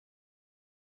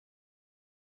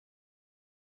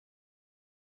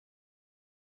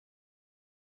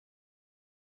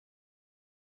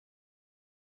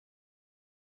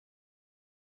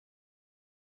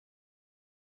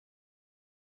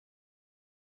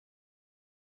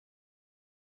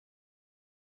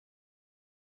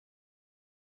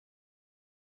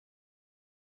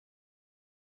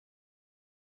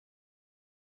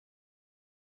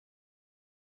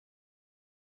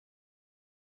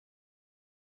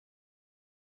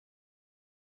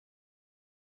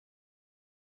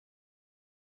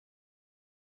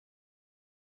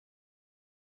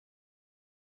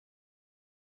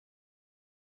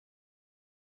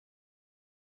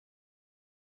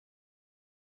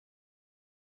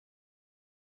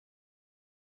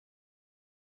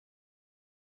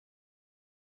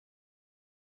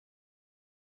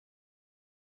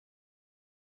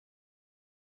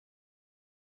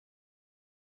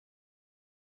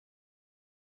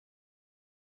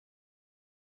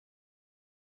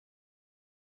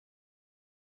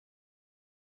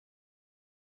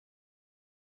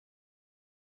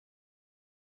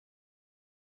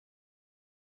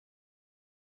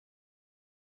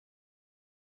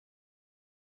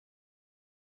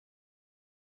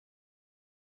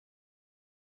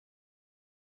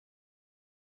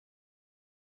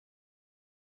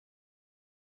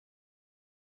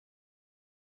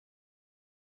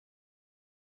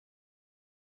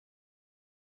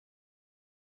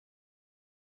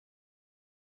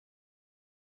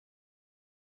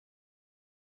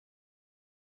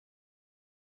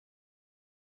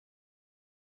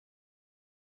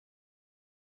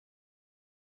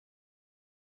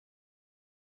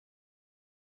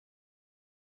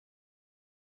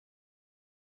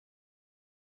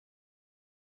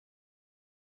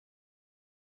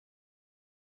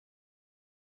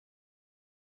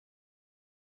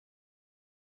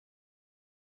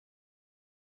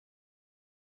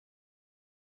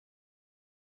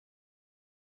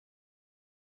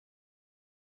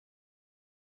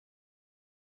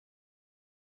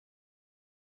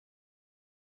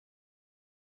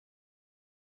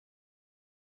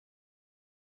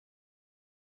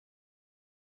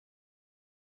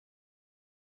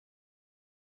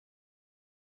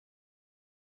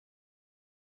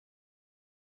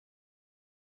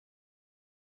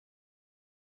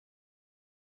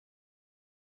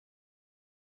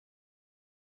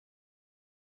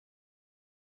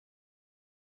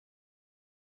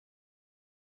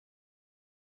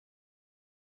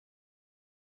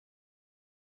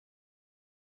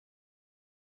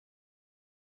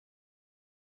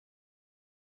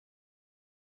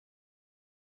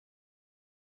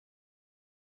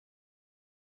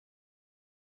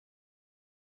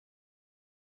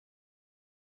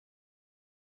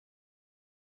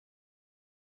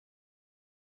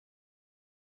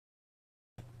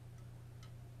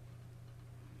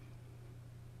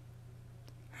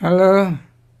Hello?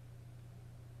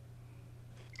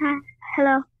 Hi.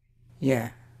 Hello.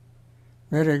 Yeah,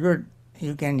 very good.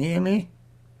 You can hear me?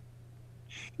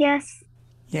 Yes.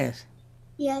 Yes.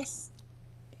 Yes.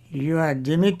 You are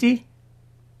Dimity?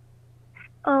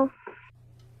 Oh.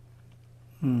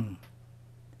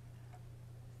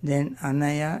 Then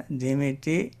Anaya,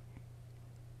 Dimity,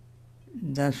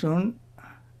 Dasun,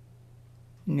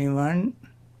 Nivan.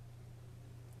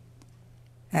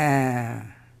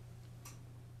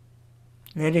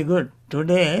 Very good.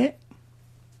 Today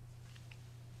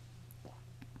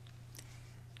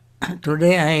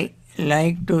I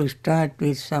like to start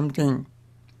with something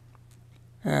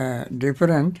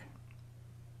different.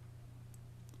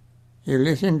 You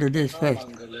listen to this first.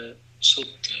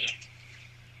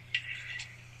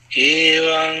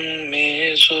 Evaṁ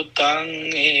me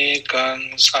sutaṁ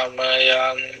ekang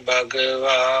samayang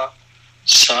bhagavā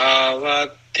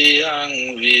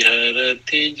sāvattiyaṁ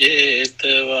viharati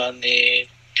jetavane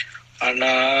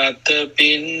anātha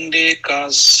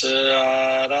pindikassa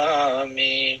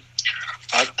ārāme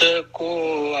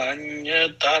atako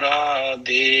aññatara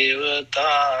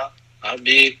devata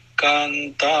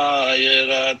abhikkhantaya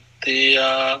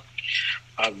rattiya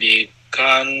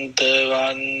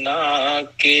abhikkhantavannā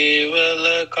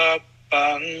kevala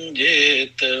kappang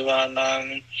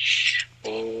jetavanaṁ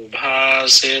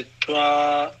obhāsetvā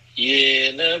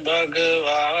yena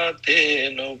bhagavate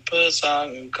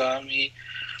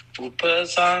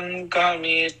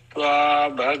upasankamitvā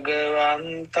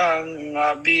bhagavantaṁ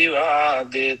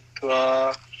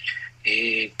abhivādetva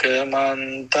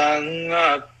ekamantaṁ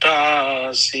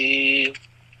attāsi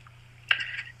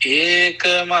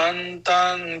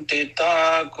ekamantaṁ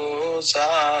titā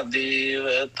kosā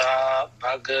devata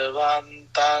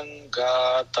bhagavantaṁ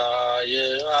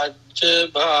gātāya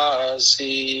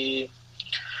ajjabhāsi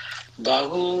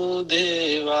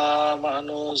Bahudeva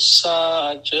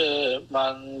manussāca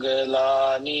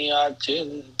mangalāni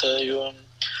acintayun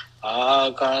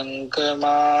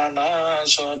akankamāna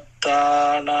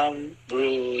sottānam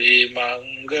bruhi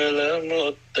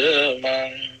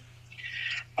mangalamuttamam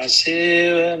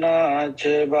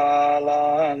asevanaca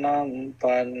bālānam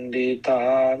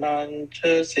panditānam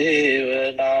ca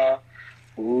sevanā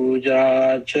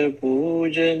pūjāca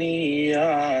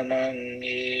pūjanīyānam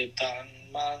etam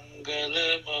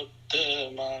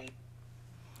mangalamuttamam.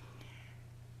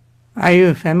 Are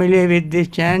you familiar with this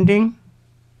chanting?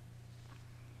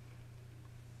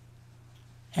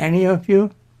 Any of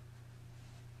you?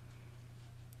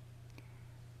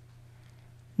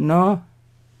 No?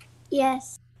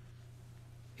 Yes.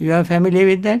 You are familiar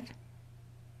with that?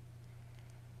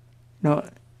 No.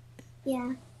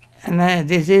 Yeah. And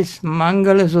this is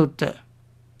Mangala Sutta.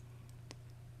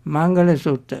 Mangala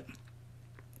Sutta.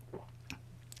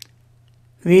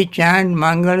 We chant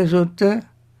Mangala Sutta,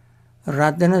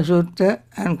 Ratana Sutta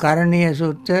and Karaniya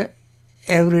Sutta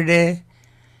every day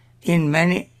in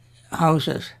many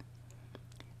houses.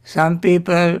 Some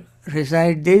people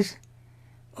recite this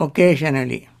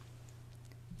occasionally.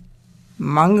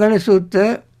 Mangala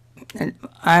Sutta,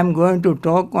 I am going to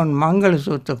talk on Mangala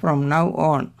Sutta from now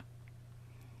on.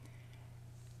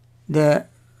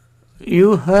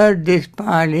 You heard this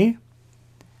Pali,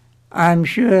 I am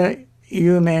sure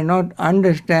you may not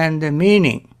understand the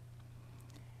meaning.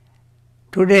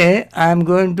 Today I am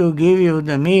going to give you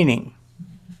the meaning.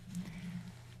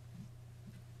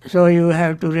 So you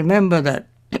have to remember that.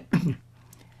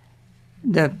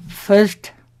 The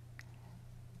first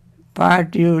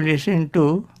part you listen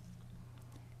to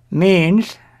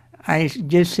means, I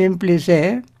just simply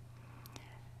say,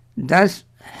 thus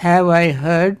have I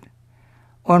heard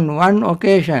on one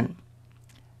occasion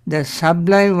the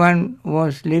Sublime One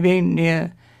was living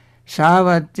near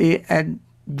Savatthi at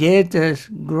Jeta's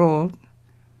grove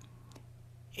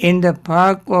in the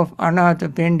park of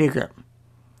Anathapindika.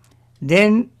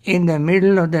 Then in the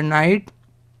middle of the night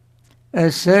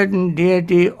a certain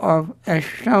deity of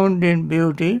astounding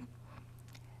beauty,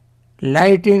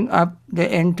 lighting up the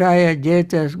entire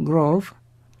Jeta's grove,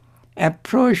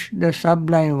 approached the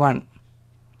Sublime One.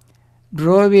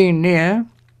 Drawing near,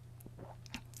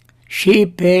 she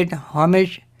paid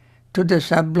homage to the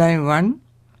Sublime One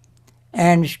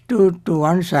and stood to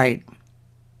one side.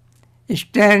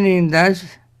 Standing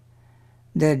thus,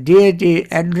 the deity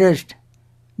addressed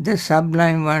the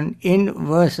Sublime One in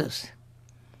verses.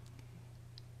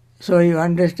 So you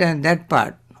understand that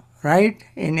part, right?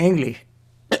 In English.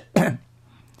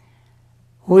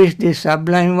 Who is the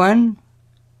Sublime One?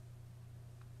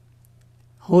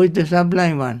 Who is the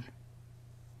Sublime One?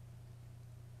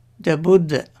 The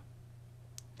Buddha.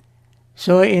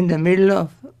 So in the middle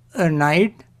of a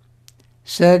night,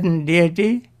 certain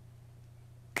deity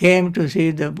came to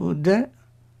see the Buddha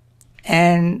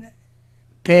and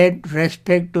paid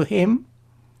respect to him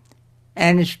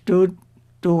and stood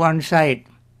to one side.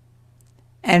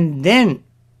 And then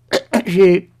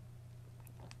she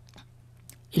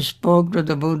spoke to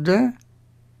the Buddha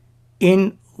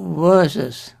in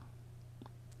verses,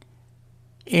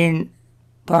 in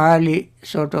Pali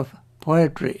sort of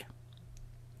poetry.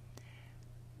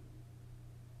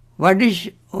 What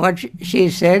she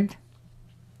said?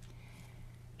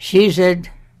 She said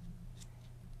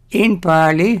in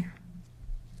Pali,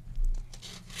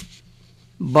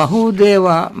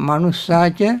 Bahudeva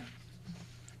Manusacha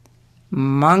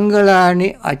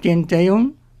Mangalani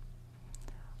Achintayum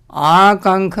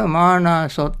Akankhamana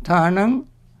Sotthanam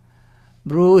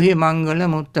Bruhi Mangala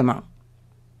Muttamam.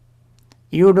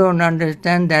 You don't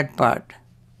understand that part.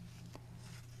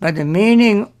 But the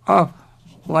meaning of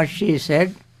what she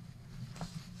said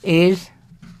is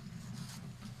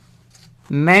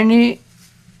many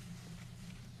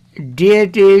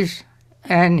deities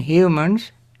and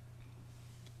humans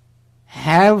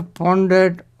have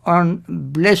pondered on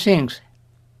blessings,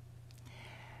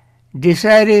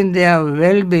 desiring their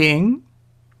well-being.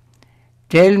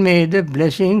 Tell me the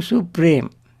blessing supreme.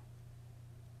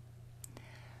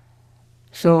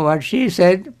 So what she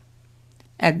said,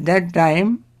 at that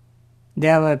time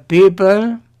there were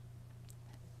people,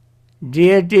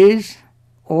 deities,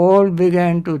 all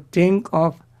began to think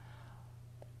of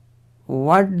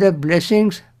what the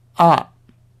blessings are.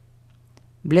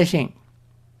 Blessing.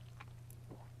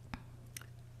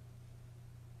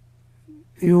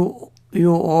 You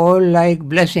all like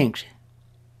blessings.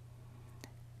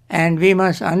 And we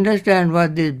must understand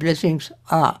what these blessings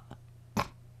are.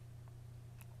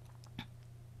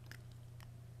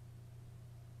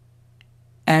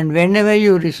 And whenever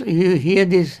you hear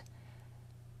this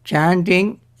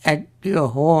chanting at your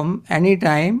home,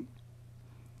 anytime,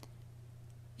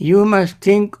 you must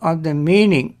think of the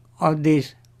meaning of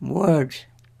these words.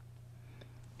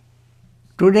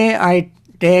 Today I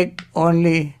take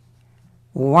only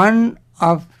one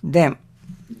of them.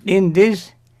 In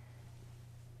this,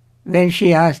 when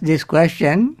she asked this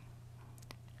question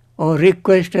or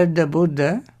requested the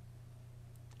Buddha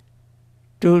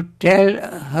to tell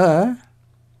her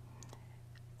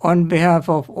on behalf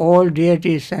of all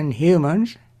deities and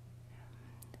humans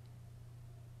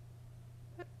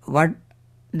what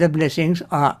the blessings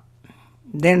are.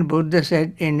 Then Buddha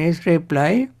said in his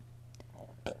reply,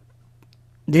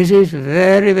 this is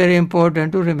very, very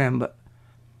important to remember.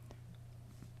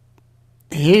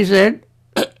 He said,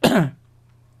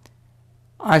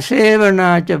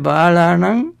 Asevanacha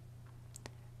balanam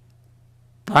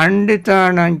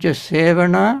panditanancha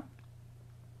sevana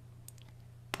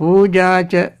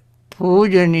pujacha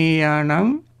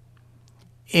pujaniyanam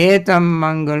etam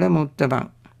mangala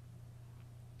muttamam.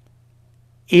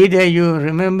 Either you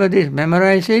remember this,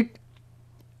 memorize it,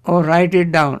 or write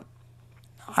it down.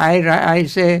 I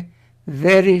say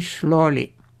very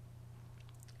slowly.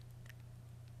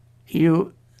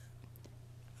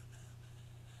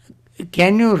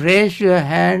 Can you raise your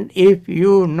hand if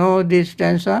you know this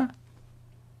stanza?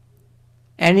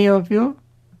 Any of you?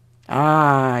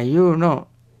 You know.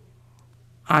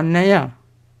 Annaya?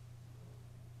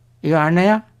 You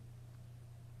Annaya?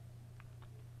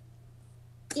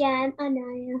 Yeah, I'm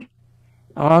Anaya.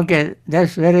 Okay,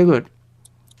 that's very good.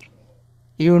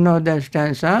 You know the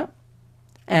stanza,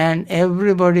 and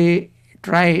everybody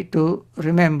try to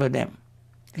remember them.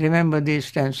 Remember this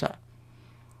stanza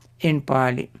in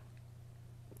Pali.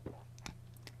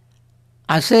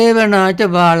 Asevanacha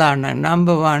balana.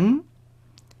 Number one,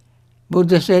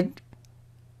 Buddha said,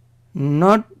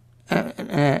 not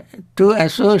to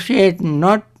associate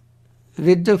not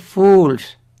with the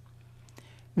fools,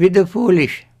 with the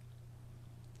foolish.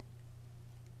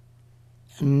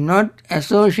 Not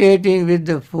associating with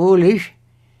the foolish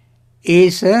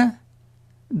is a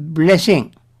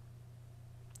blessing.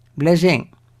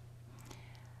 Blessing.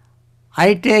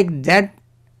 I take that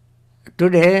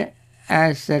today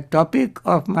as the topic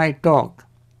of my talk.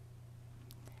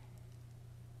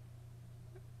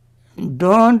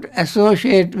 Don't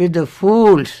associate with the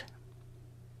fools.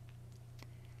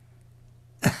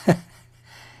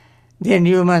 Then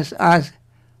you must ask,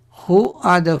 who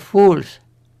are the fools?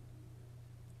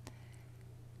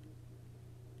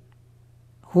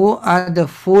 Who are the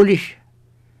foolish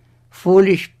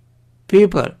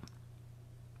people?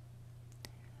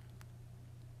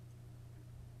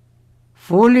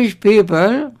 Foolish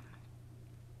people,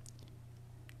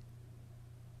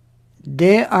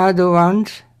 they are the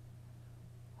ones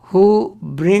who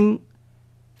bring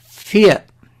fear.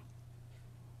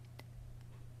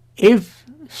 If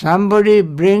somebody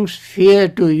brings fear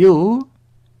to you,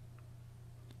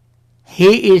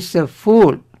 he is a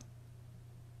fool.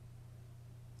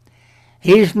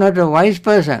 He is not a wise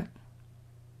person.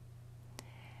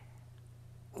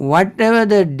 Whatever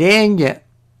the danger,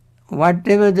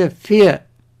 whatever the fear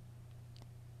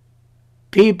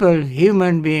people,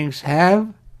 human beings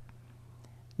have,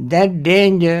 that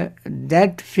danger,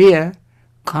 that fear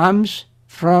comes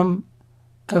from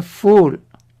a fool.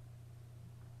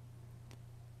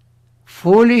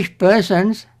 Foolish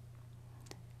persons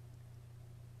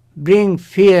bring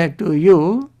fear to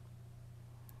you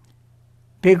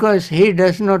because he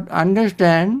does not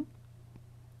understand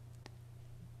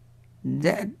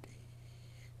that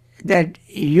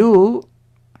you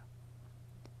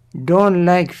don't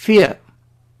like fear.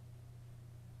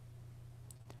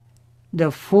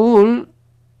 The fool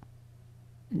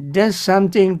does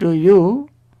something to you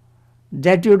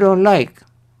that you don't like.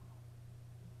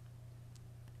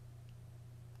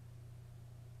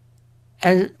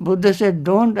 As Buddha said,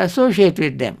 don't associate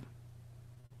with them.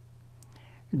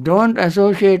 Don't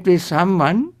associate with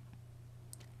someone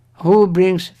who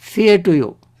brings fear to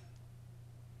you.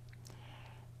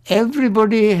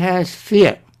 Everybody has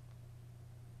fear.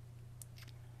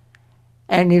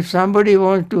 And if somebody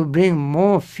wants to bring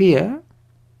more fear,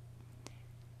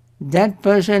 that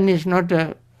person is not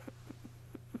a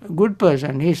good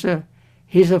person. He's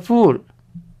a fool.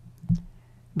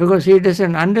 Because he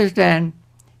doesn't understand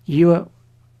your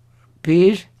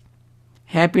peace,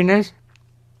 happiness,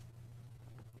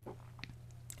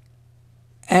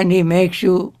 and he makes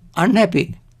you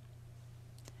unhappy.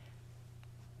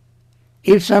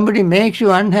 If somebody makes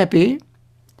you unhappy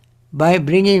by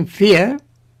bringing fear,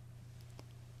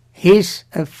 he's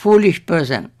a foolish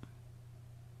person.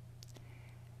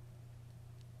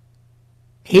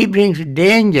 He brings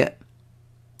danger.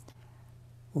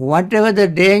 Whatever the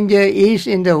danger is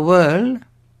in the world,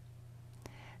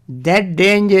 that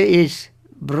danger is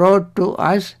brought to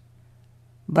us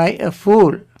by a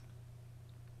fool.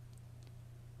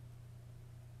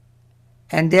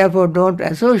 And therefore don't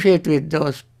associate with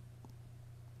those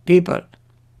people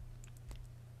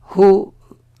who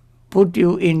put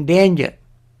you in danger.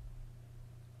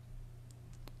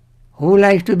 Who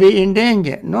likes to be in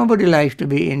danger? Nobody likes to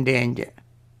be in danger.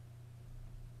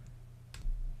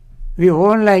 We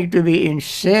all like to be in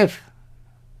safe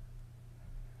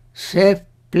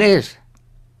place,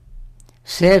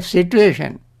 safe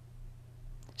situation,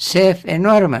 safe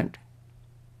environment.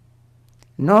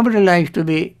 Nobody likes to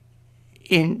be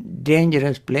in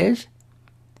dangerous place.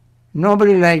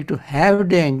 Nobody likes to have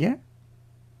danger.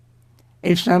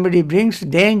 If somebody brings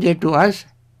danger to us,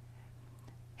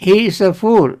 he is a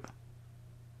fool.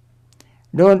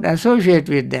 Don't associate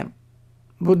with them.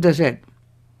 Buddha said,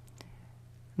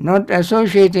 not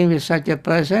associating with such a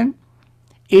person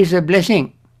is a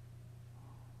blessing.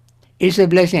 Is a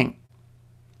blessing.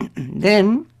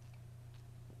 Then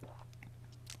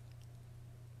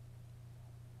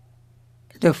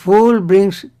the fool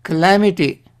brings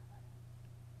calamity.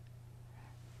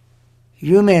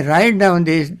 You may write down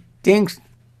these things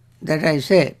that I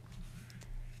say.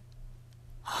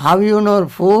 How you know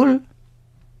fool?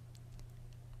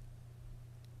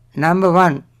 Number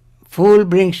one, fool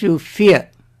brings you fear.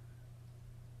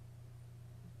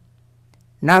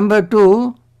 Number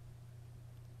two,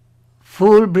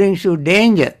 fool brings you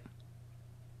danger.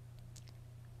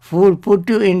 Fool put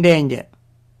you in danger.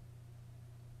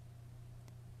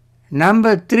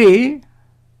 Number three,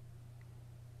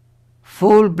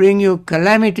 fool bring you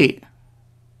calamity.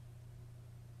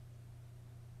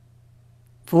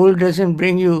 Fool doesn't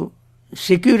bring you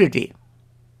security.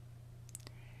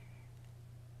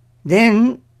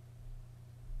 Then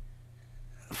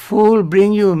fool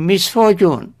bring you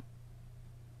misfortune,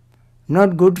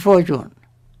 not good fortune.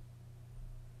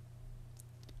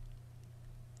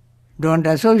 Don't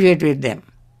associate with them.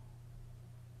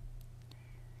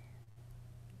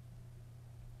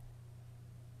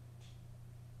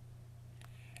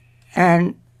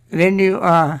 And when you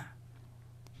are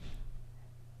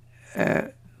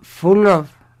full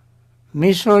of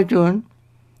misfortune,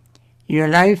 your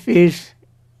life is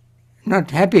not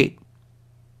happy.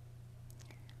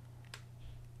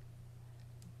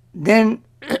 Then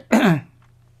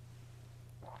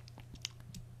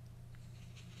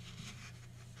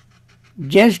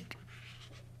just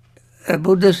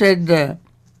Buddha said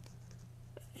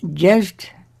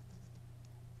just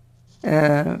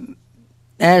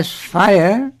as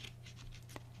fire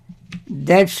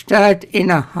that starts in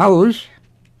a house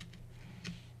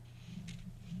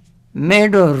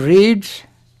made of reeds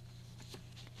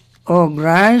or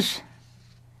grass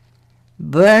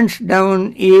burns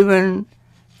down even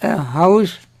a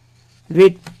house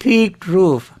with peaked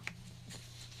roof,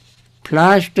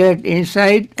 plastered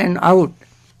inside and out,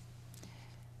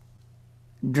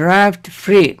 draft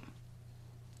free,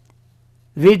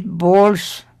 with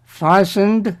bolts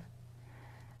fastened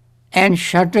and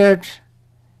shutters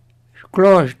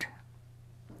closed.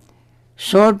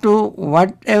 So too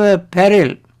whatever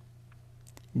peril,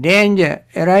 danger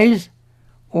arise,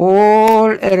 all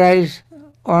arise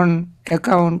on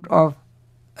account of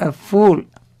a fool.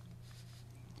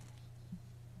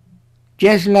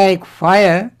 Just like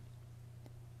fire,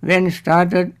 when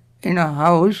started in a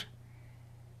house,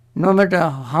 no matter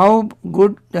how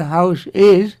good the house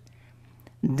is,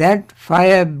 that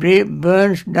fire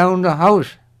burns down the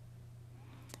house.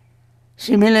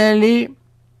 Similarly,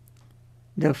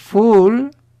 the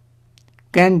fool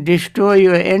can destroy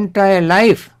your entire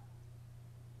life,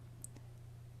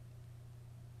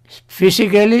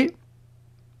 physically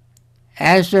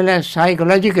as well as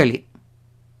psychologically.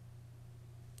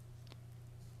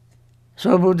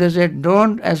 So Buddha said,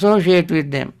 don't associate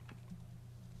with them.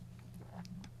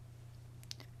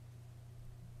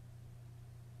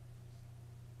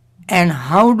 And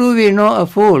how do we know a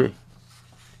fool?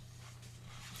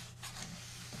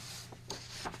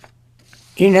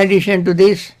 In addition to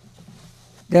this,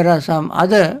 there are some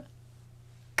other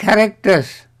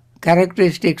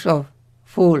characteristics of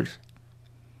fools.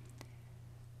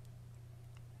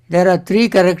 There are 3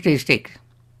 characteristics.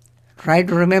 Try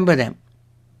to remember them.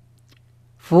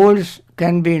 Fools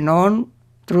can be known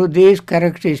through these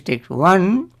characteristics.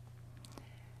 1,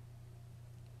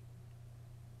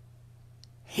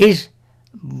 his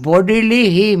bodily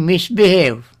he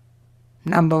misbehave.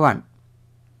 Number 1.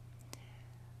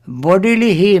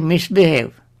 Bodily he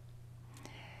misbehave.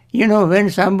 You know, when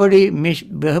somebody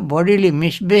bodily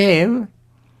misbehave,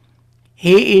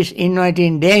 he is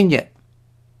inviting danger.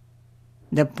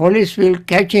 The police will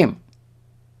catch him.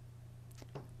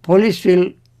 Police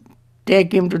will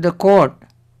take him to the court.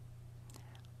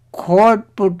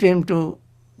 Court put him to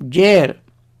jail.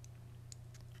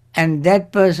 And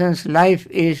that person's life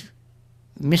is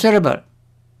miserable.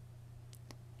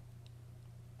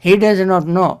 He does not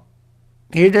know.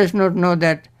 He does not know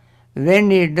that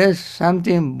when he does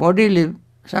something bodily,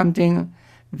 something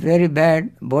very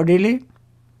bad bodily,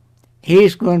 he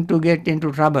is going to get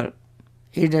into trouble.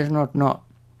 He does not know.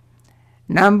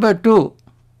 Number 2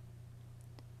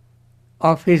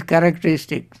 of his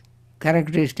characteristic.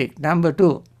 Number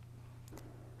 2.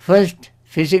 First,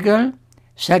 physical.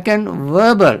 Second,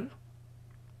 verbal.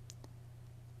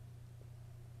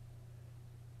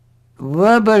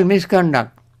 Verbal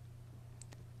misconduct.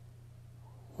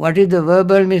 What is the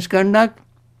verbal misconduct?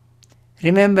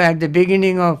 Remember, at the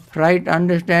beginning of right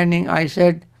understanding, I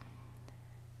said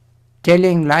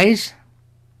telling lies,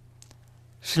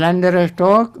 slanderous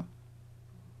talk,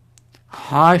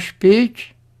 harsh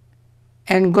speech,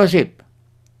 and gossip.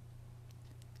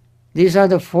 These are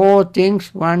the 4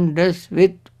 things one does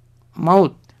with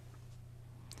mouth.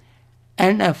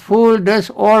 And a fool does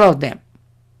all of them.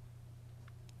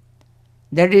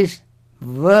 That is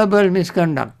verbal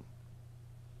misconduct.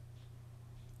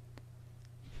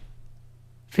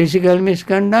 Physical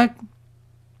misconduct,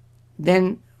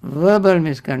 then verbal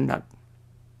misconduct.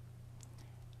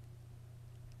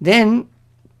 Then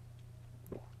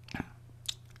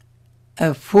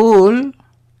a fool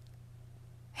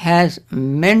has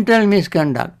mental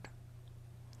misconduct.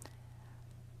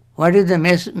 What is the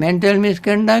mental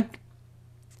misconduct?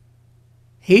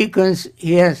 He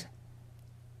has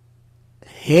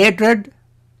hatred,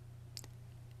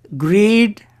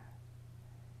 greed,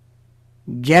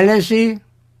 jealousy.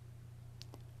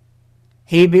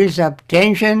 He builds up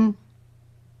tension.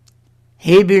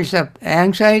 He builds up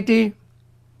anxiety.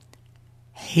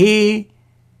 He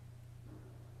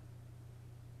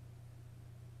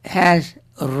has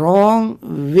wrong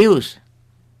views.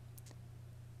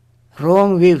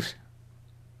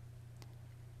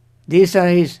 These are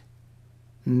his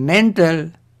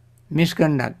mental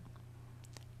misconduct.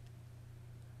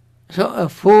 So a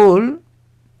fool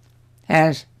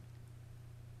has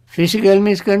physical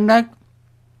misconduct,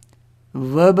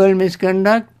 verbal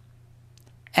misconduct,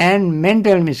 and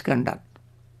mental misconduct.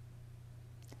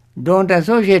 Don't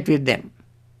associate with them.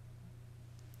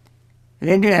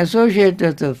 When you associate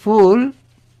with a fool,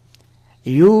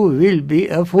 you will be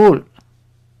a fool.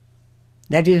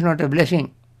 That is not a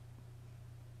blessing.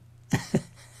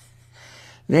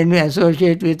 When you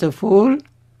associate with a fool,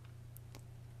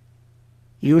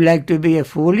 you like to be a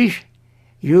foolish,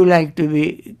 you like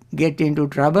to get into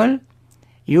trouble,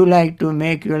 you like to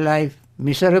make your life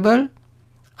miserable,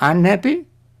 unhappy,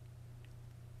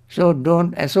 so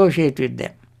don't associate with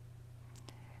them.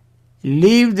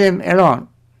 Leave them alone.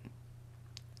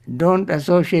 Don't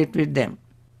associate with them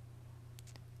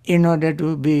in order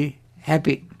to be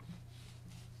happy.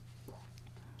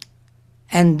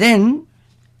 And then,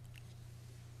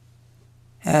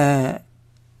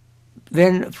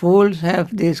 when fools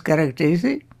have these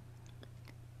characteristics,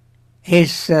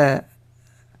 his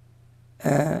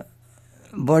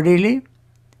bodily,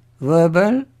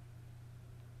 verbal,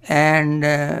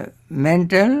 and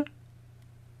mental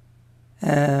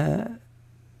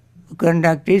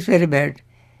conduct is very bad.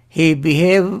 He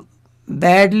behaves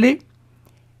badly,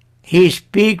 he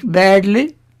speaks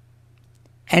badly,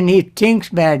 and he thinks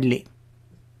badly.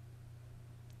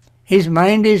 His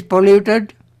mind is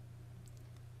polluted,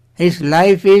 his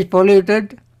life is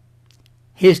polluted,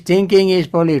 his thinking is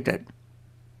polluted.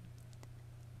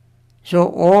 So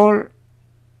all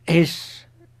his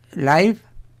life,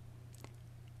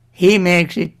 he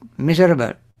makes it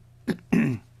miserable.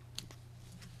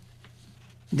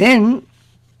 Then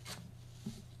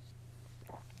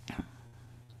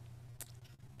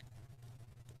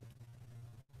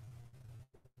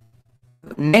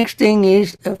next thing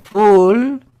is, a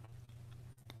fool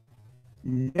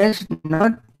does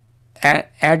not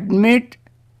admit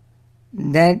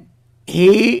that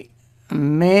he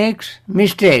makes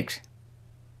mistakes.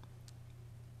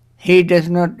 He does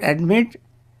not admit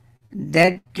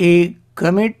that he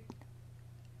commits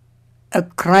a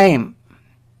crime.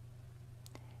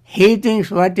 He thinks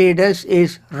what he does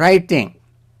is right thing.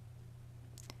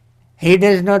 He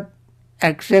does not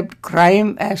accept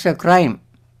crime as a crime.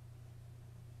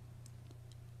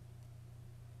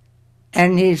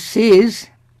 And he sees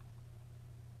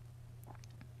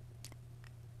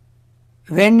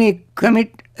when he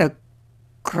commits a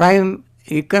crime,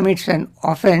 he commits an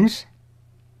offense,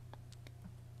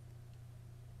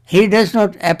 he does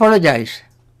not apologize.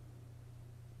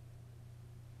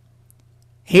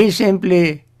 He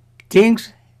simply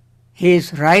thinks he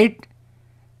is right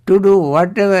to do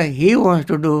whatever he wants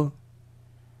to do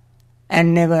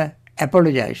and never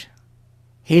apologize.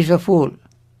 He is a fool.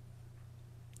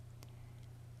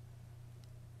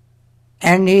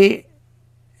 And he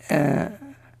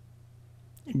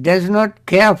does not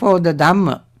care for the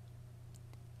Dhamma.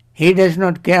 He does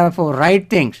not care for right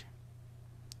things,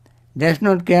 does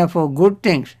not care for good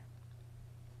things.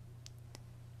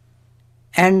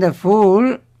 And the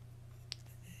fool,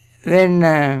 when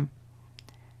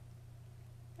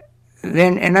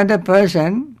another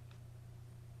person,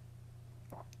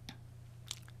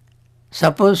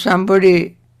 suppose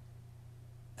somebody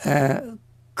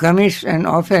commits an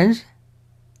offense,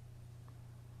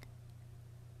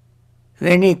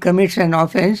 when he commits an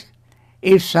offense,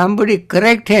 if somebody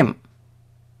corrects him,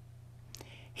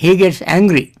 he gets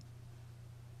angry.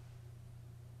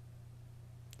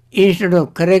 Instead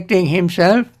of correcting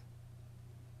himself,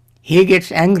 he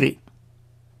gets angry.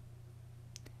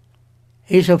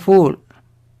 He's a fool.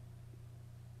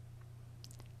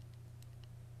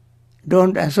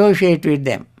 Don't associate with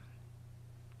them.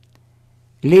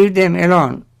 Leave them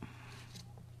alone.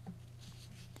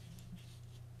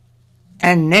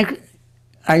 And next,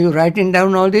 are you writing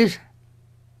down all this?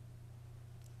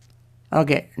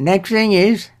 Okay, next thing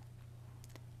is,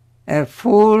 a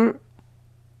fool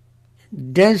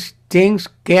does things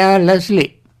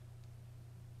carelessly.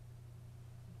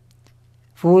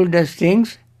 Fool does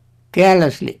things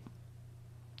carelessly.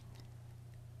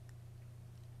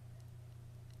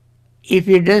 If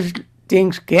he does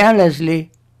things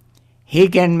carelessly, he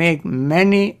can make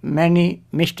many, many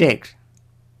mistakes.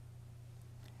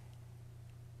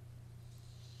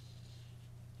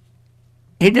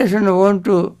 He doesn't want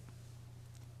to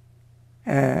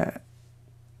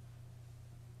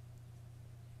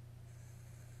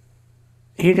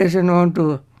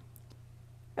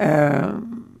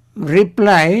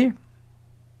reply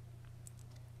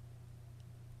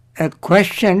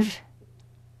questions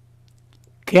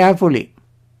carefully.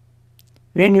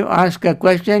 When you ask a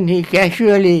question, he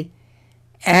casually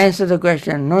answers the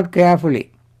question, not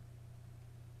carefully.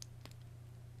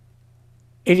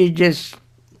 It is just,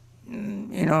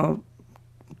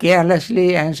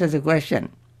 carelessly answers the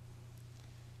question.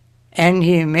 And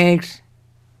he makes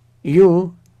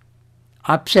you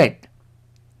upset.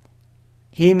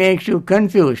 He makes you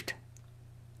confused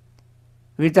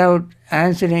without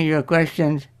answering your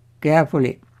questions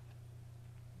carefully.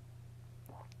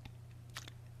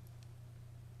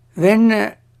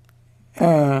 When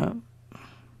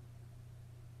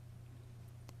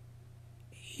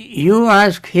you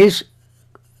ask his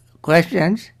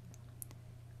questions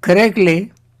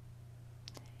correctly,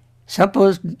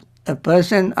 suppose a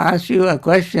person asks you a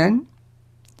question,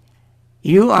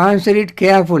 you answer it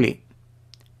carefully,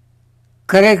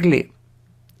 correctly,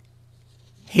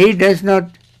 he does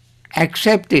not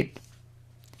accept it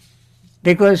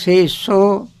because he is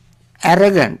so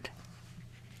arrogant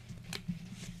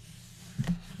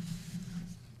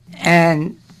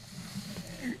and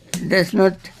is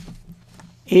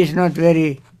not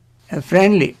very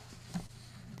friendly,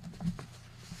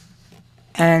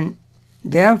 and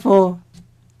therefore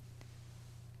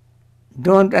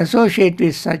don't associate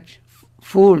with such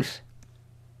fools.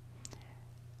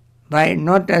 By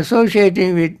not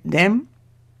associating with them,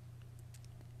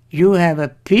 you have a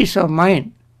peace of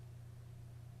mind.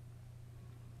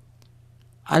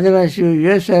 Otherwise you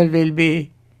yourself will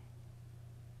be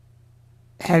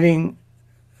having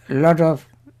a lot of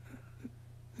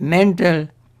mental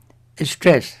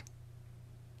stress.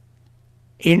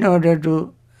 In order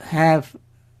to have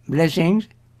blessings,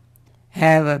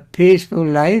 have a peaceful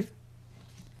life,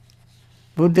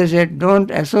 Buddha said,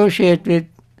 don't associate with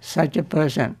such a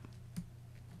person.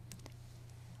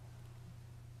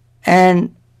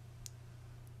 And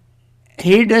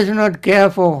he does not care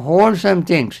for wholesome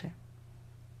things.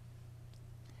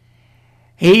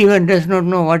 He even does not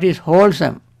know what is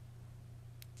wholesome.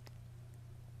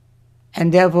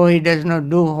 And therefore he does not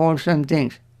do wholesome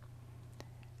things.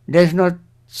 Does not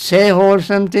say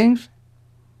wholesome things.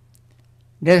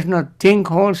 Does not think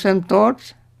wholesome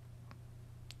thoughts.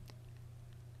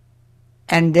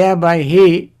 And thereby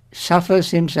he suffers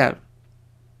himself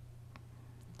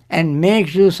and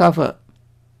makes you suffer.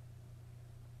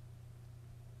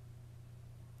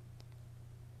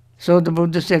 So the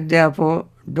Buddha said, therefore,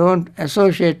 don't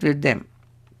associate with them.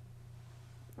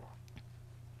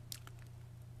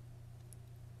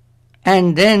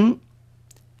 And then,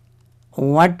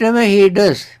 whatever he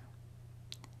does,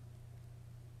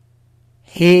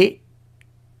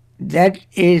 that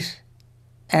is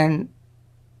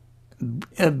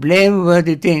a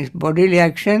blameworthy thing. Bodily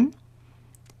action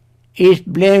is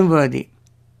blameworthy.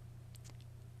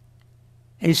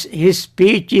 His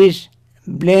speech is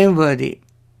blameworthy.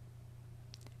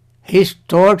 His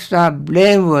thoughts are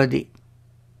blameworthy,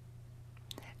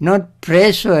 not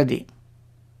praiseworthy,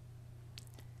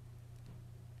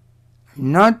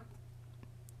 not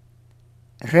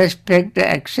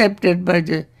accepted by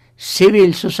the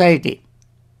civil society.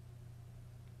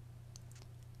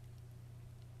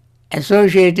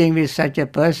 Associating with such a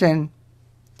person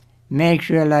makes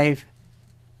your life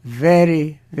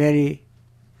very, very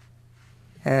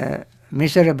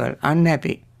miserable,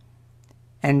 unhappy,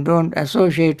 and don't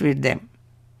associate with them.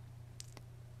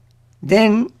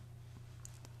 Then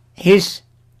his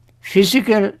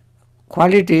physical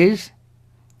qualities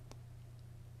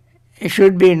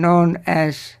should be known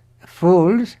as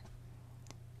fools.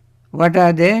 What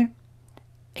are they?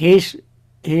 His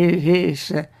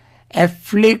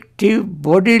afflictive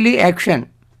bodily action.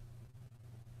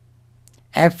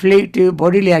 Afflictive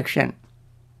bodily action.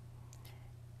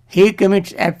 He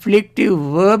commits afflictive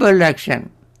verbal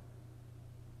action.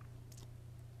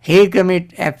 He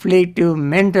commits afflictive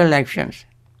mental actions.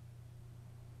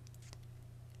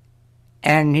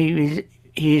 And he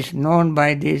is known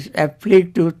by these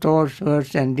afflictive thoughts,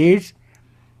 words and deeds.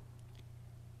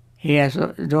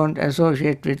 Don't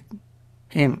associate with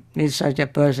him, with such a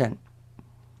person.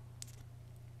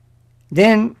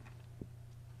 Then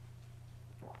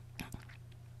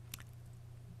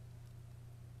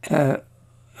a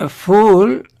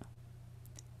fool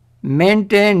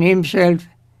maintain himself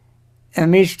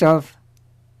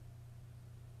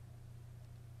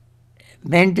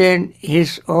maintain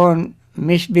his own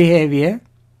misbehavior,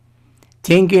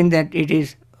 thinking that it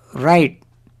is right.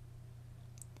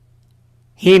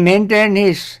 He maintain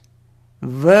his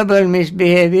verbal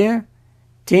misbehavior,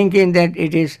 thinking that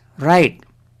it is right.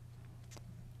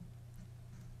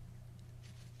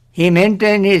 He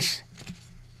maintain his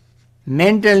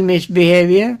mental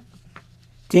misbehavior,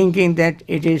 thinking that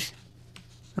it is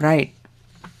right.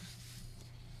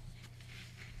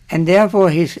 And therefore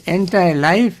his entire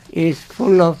life is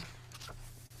full of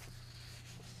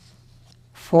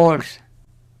false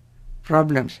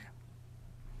problems.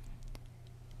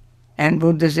 And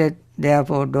Buddha said,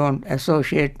 therefore don't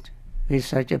associate with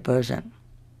such a person.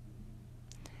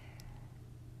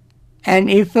 And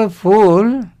if a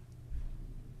fool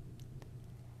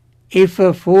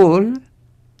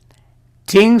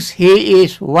thinks he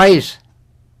is wise,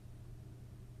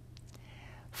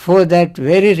 for that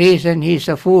very reason he is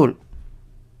a fool.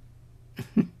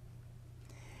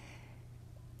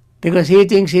 Because he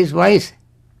thinks he is wise.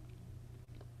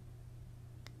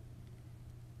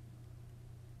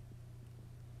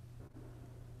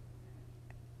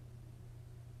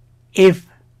 If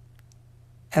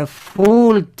a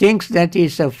fool thinks that he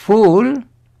is a fool,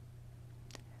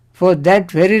 for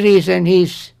that very reason he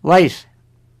is wise.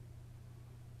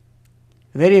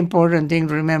 Very important thing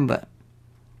to remember.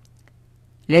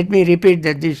 Let me repeat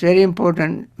that this very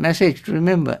important message to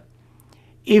remember.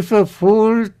 If a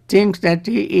fool thinks that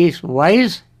he is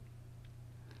wise,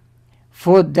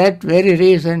 for that very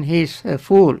reason he is a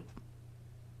fool.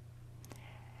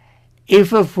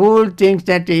 If a fool thinks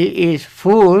that he is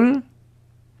fool,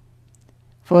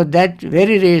 for that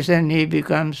very reason he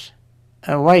becomes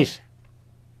wise.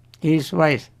 He is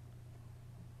wise.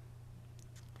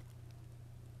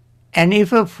 And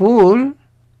if a fool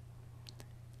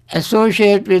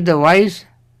associates with the wise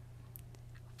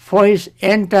for his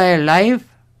entire life,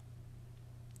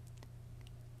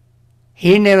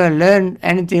 he never learned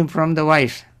anything from the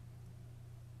wise.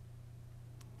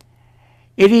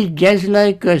 It is just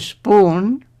like a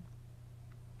spoon.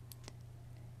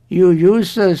 You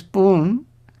use a spoon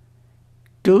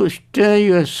to stir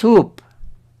your soup,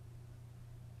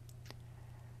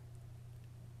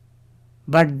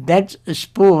 but that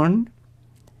spoon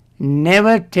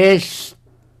never tastes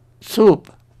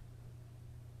soup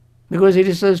because it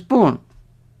is a spoon.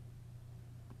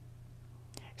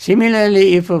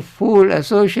 Similarly, if a fool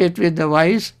associates with the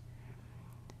wise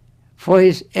for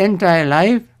his entire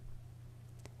life,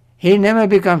 he never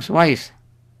becomes wise.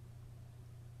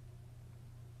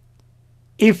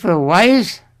 If a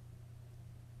wise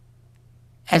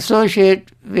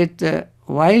associates with the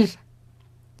wise,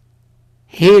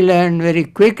 he learns very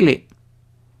quickly.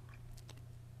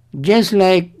 Just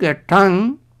like a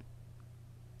tongue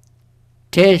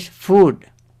tastes food.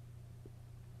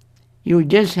 You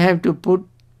just have to put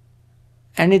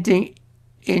anything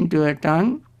into a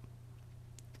tongue,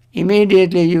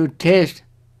 immediately you taste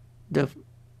the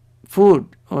food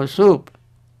or soup.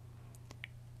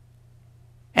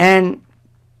 And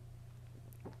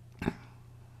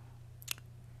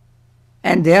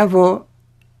therefore,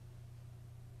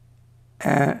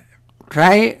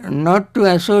 try not to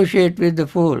associate with the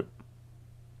fool.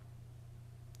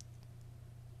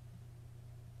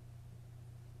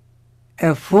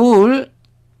 A fool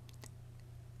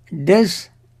does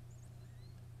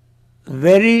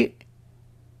very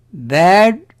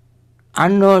bad,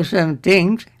 unwholesome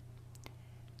things,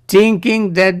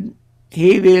 thinking that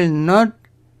he will not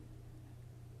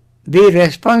be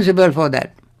responsible for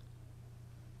that.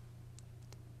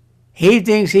 He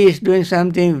thinks he is doing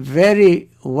something very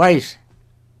wise.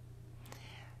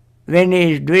 When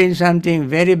he is doing something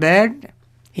very bad,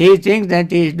 he thinks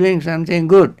that he is doing something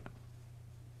good.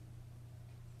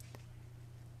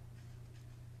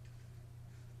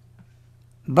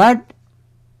 But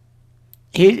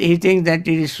he thinks that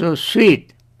it is so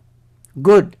sweet,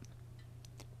 good.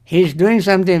 He is doing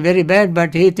something very bad,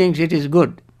 but he thinks it is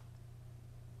good.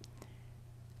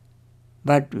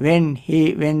 But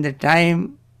when the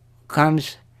time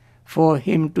comes for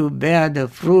him to bear the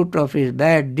fruit of his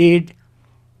bad deed,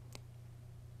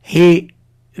 he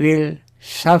will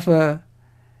suffer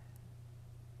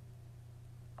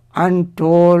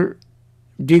untold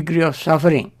degree of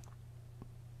suffering.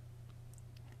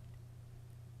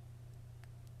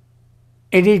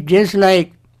 It is just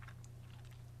like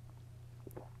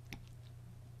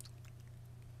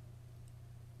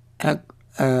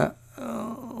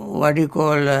what you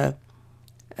call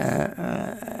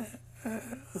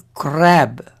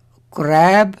crab.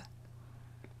 Crab,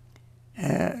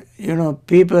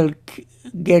 people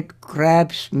get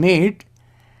crab's meat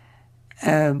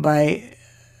by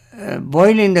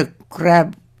boiling the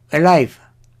crab alive.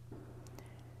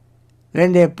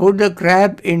 When they put the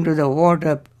crab into the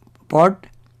water pot,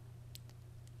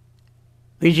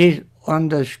 which is on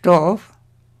the stove,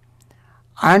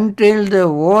 until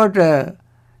the water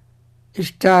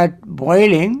starts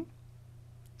boiling,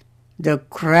 the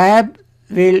crab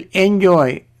will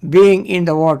enjoy being in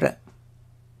the water.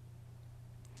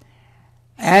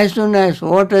 As soon as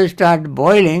water starts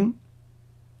boiling,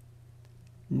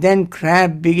 then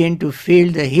crab begin to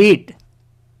feel the heat.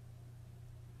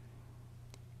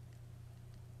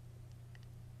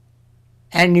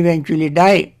 And eventually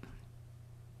die.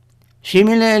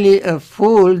 Similarly, a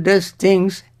fool does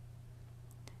things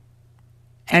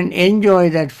and enjoy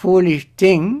that foolish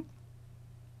thing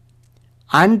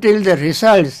until the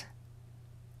results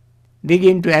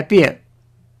begin to appear,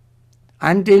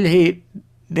 until he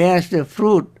bears the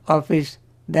fruit of his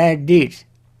bad deeds.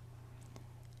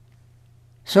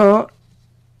 So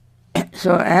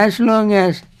as long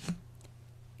as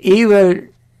evil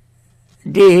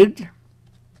deeds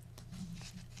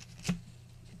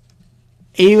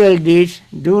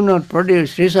do not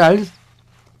produce results,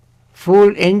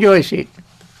 fool enjoys it.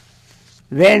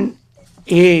 When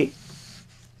he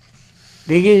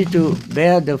begins to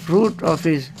bear the fruit of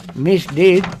his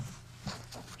misdeed,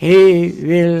 he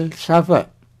will suffer.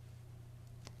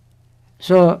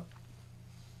 So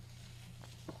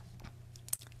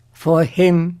for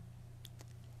him,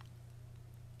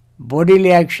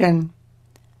 bodily action,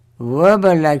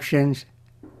 verbal actions,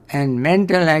 and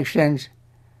mental actions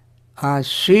are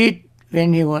sweet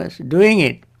when he was doing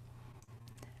it,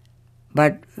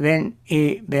 but when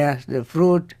he bears the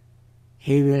fruit,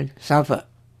 he will suffer.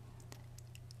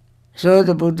 So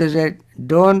the Buddha said,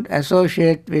 don't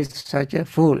associate with such a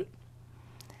fool.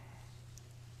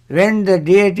 When the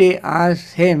deity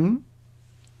asked him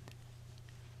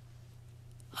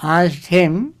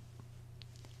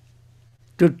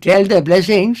to tell the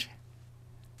blessings,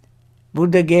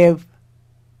 Buddha gave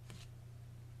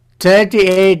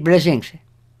 38 blessings.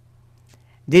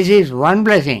 This is one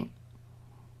blessing.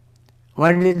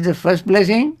 What is the first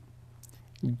blessing?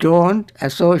 Don't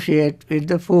associate with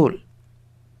the fool.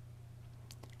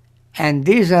 And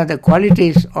these are the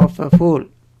qualities of a fool.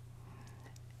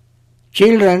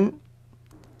 Children,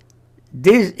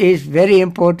 this is very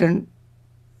important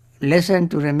lesson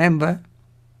to remember.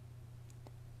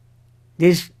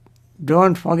 This,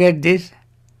 don't forget this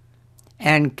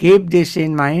and keep this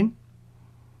in mind.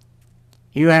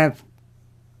 You have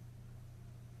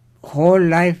whole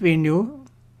life in you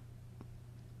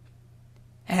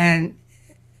and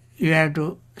you have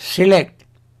to select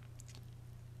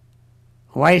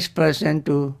wise person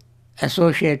to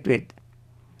associate with.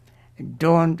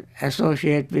 Don't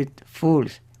associate with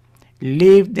fools.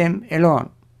 Leave them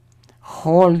alone.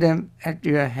 Hold them at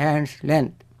your hand's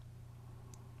length.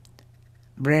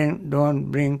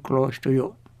 Don't bring close to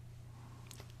you.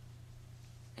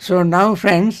 So now,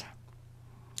 friends,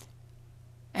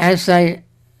 as I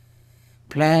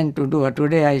planned to do,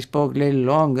 today I spoke a little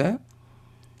longer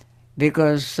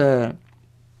because this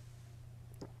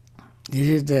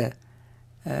is the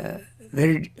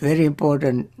very, very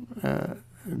important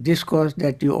discourse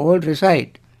that you all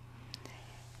recite.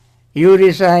 You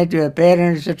recite, your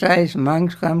parents recite,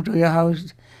 monks come to your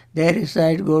house, they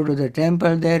recite, go to the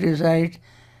temple, they recite.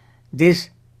 This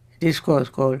discourse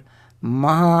called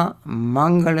Maha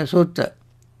Mangala Sutta.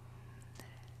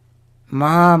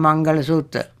 Maha Mangala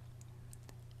Sutta.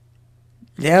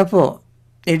 Therefore,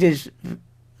 it is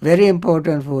very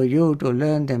important for you to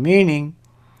learn the meaning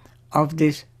of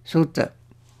this sutta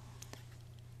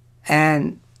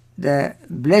and the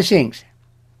blessings.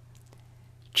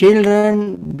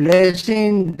 Children,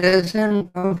 blessing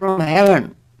doesn't come from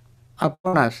heaven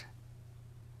upon us.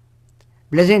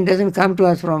 Blessing doesn't come to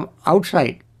us from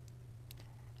outside.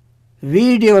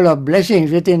 We develop blessings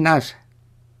within us.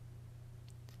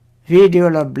 We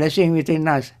develop blessing within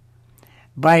us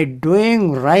by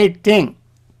doing right thing.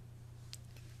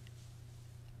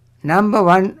 Number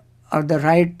one of the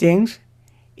right things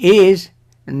is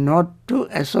not to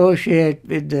associate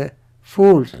with the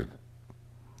fools.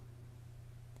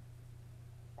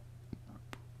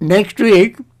 Next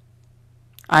week,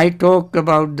 I talk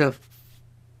about the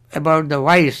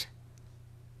wise.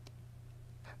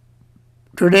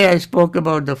 Today I spoke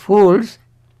about the fools,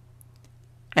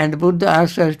 and the Buddha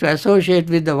asks us to associate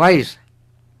with the wise.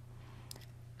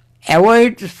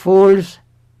 Avoid fools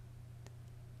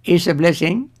is a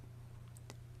blessing.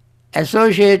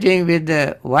 Associating with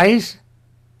the wise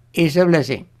is a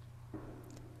blessing.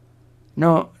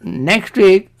 Now, next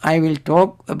week I will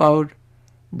talk about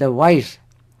the wise.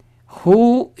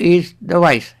 Who is the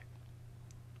wise?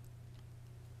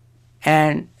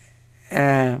 And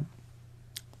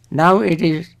now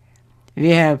we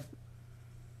have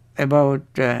about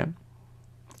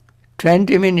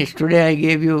 20 minutes. Today I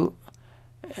gave you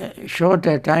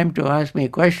shorter time to ask me a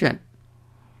question.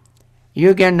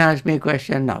 You can ask me a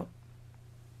question now.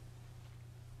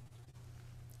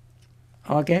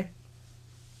 Okay?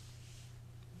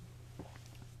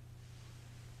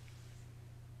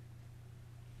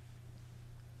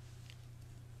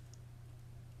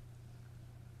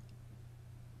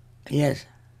 Yes.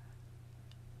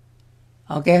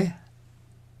 Okay?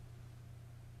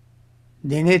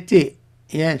 Diniti,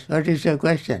 yes, what is your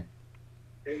question?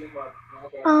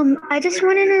 I just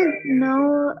wanted to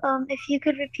know if you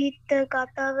could repeat the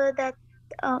Gatava that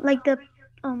like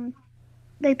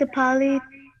the Pali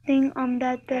thing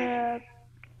that the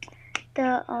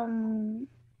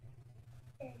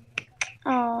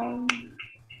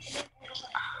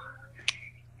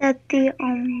that the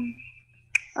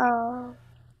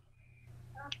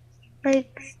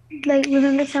like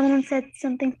remember someone said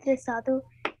something to the sadhu.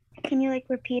 Can you like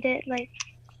repeat it like?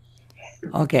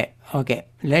 Okay.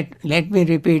 Let me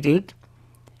repeat it.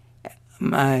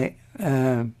 My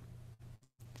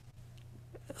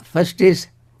first is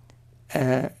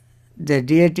the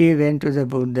deity went to the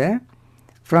Buddha.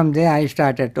 From there I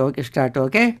start,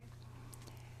 okay?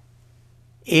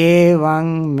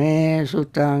 Evang me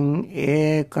sutang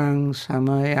ekang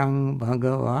samayang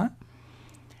bhagava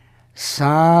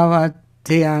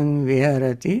savathyang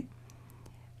viharati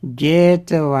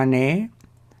jetavane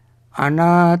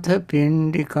anatha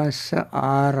pindikassa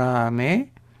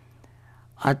arame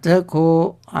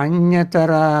athako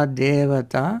anyatara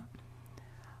devata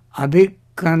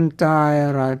abhikkantaya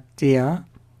ratya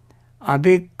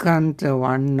abhikkanta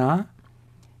vanna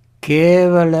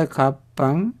kevala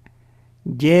kappang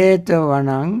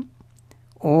jetavanan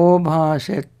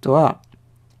obhasetva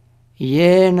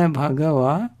yena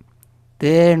bhagava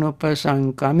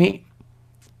tenupasankami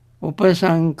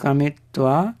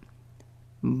upasankamitva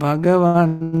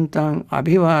bhagavantang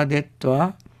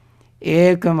abhivadetva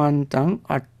ekamantam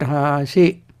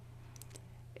atthasi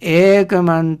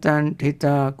ekamantam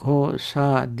thita kho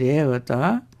sa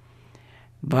devata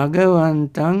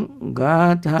bhagavantam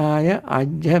gathaya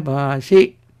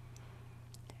ajjabhasi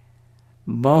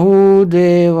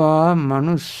bahudeva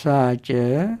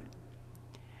manussaca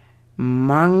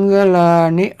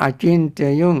mangalani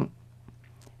achintayung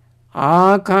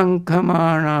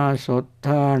akankamana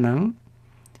sotthanam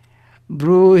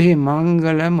bruhi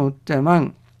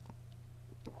mangalamuttamam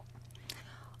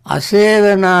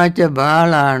asevanaca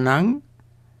balanam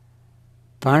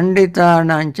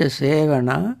panditananca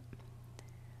sevana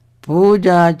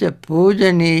pujaca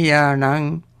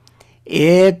pujaniyanam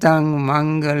etang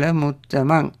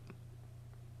mangalamuttamam.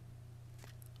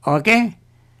 Okay?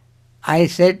 I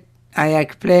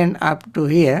explained up to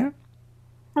here.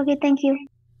 Okay, thank you.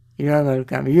 You are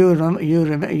welcome. You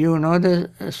know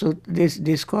this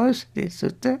discourse, this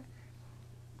sutta?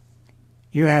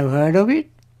 You have heard of it?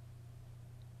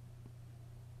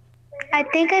 I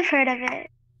think I've heard of it.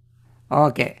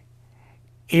 Okay.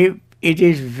 If it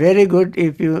is very good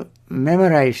if you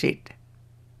memorize it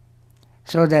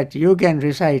so that you can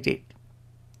recite it.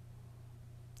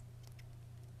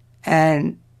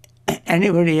 And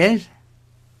anybody else?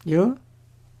 You?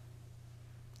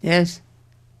 Yes?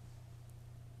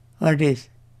 What is?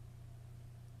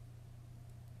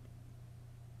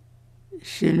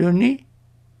 Shiluni?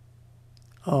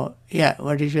 Oh, yeah.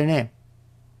 What is your name?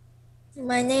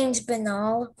 My name's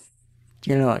Banal.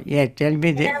 Yeah, tell me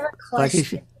I have a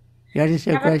question. What is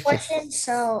your I have a question? question.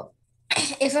 So,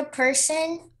 if a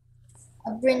person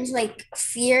brings like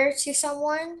fear to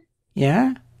someone,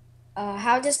 Yeah?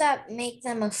 how does that make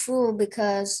them a fool?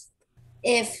 Because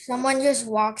if someone just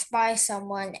walks by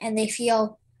someone and they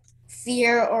feel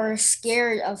fear or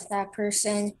scared of that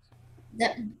person,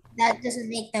 that doesn't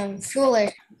make them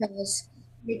foolish because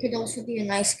they could also be a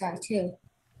nice guy too.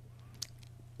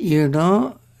 You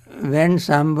know, when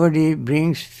somebody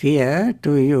brings fear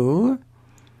to you,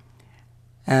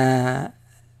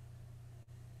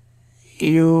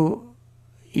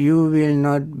 you will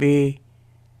not be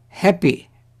happy.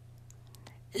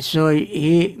 So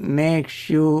he makes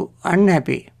you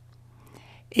unhappy.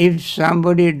 If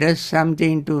somebody does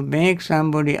something to make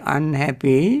somebody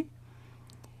unhappy,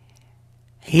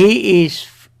 he is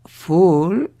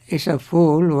a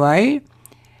fool. Why?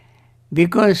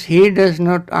 Because he does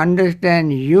not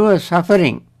understand your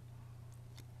suffering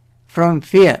from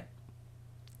fear.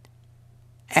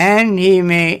 And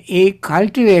he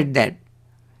cultivate that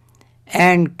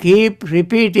and keep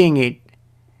repeating it.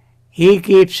 He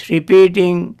keeps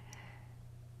repeating,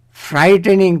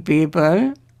 frightening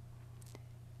people,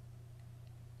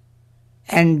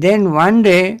 and then one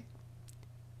day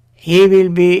he will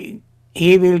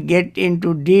get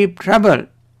into deep trouble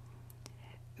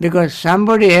because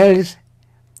somebody else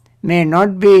may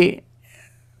not be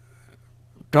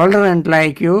tolerant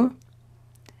like you.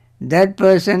 That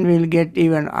person will get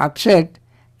even upset,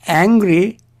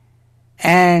 angry,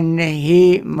 and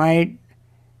he might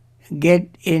get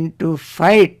into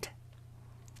fight,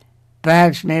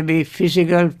 perhaps maybe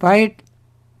physical fight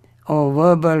or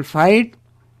verbal fight,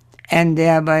 and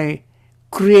thereby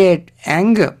create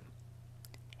anger,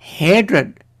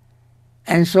 hatred,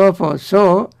 and so forth.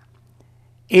 So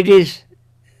it is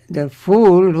the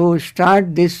fool who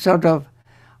start this sort of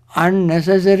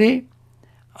unnecessary,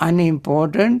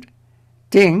 unimportant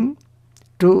thing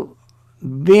to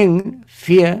bring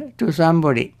fear to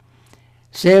somebody.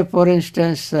 Say, for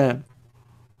instance,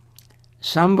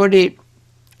 somebody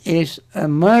is a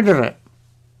murderer.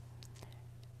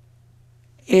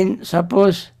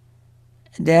 Suppose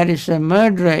there is a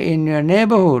murderer in your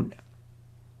neighborhood.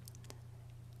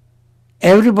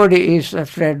 Everybody is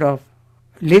afraid of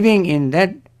living in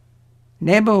that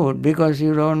neighborhood because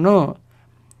you don't know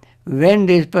when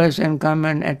this person come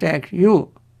and attack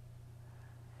you.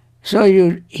 So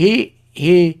he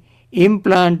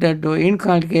implanted or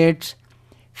inculcates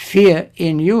fear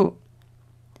in you.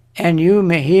 and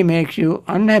he makes you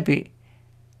unhappy.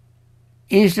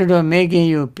 Instead of making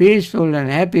you peaceful and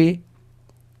happy,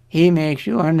 he makes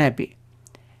you unhappy.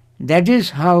 That is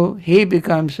how he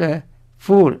becomes a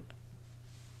fool.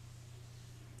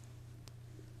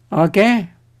 Okay?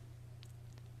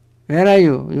 Where are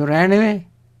you? You ran away?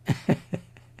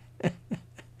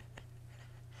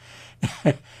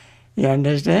 You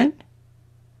understand?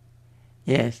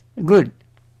 Yes. Good.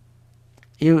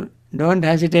 You don't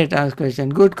hesitate to ask question.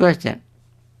 Good question.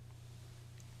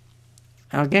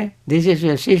 Okay? This is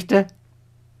your sister?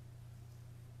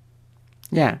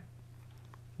 Yeah.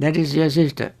 That is your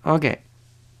sister. Okay.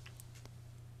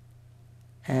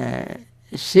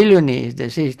 Siluni is the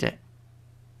sister.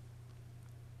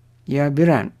 You are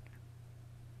Biran.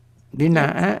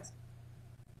 Bina,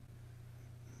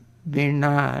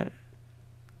 Bina.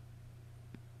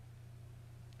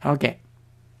 Okay.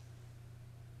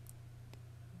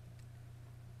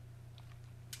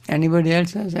 Anybody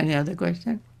else has any other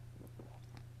question?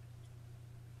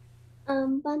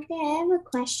 Bhante, I have a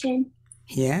question.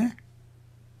 Yeah.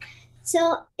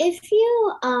 So if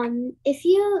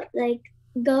you like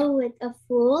go with a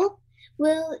fool,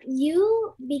 will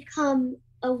you become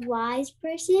a wise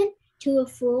person to a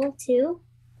fool too?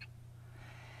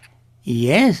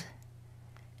 Yes.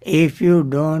 If you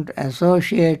don't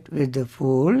associate with the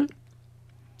fool,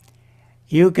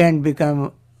 you can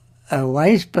become a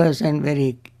wise person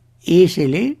very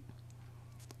easily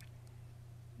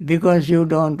because you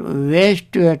don't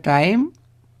waste your time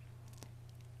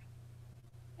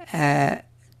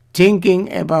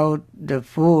thinking about the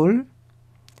fool.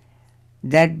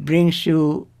 That brings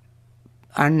you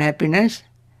unhappiness.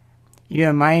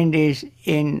 Your mind is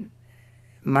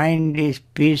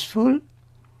peaceful.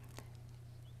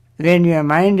 When your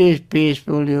mind is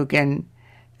peaceful, you can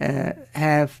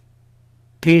have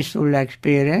peaceful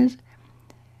experience,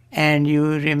 and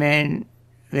you remain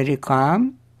very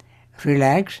calm,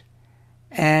 relaxed,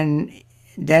 and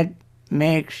that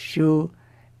makes you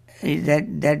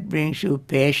that brings you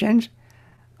patience,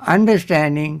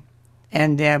 understanding,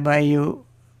 and thereby you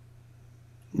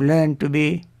learn to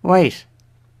be wise.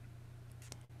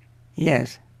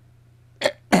 Yes.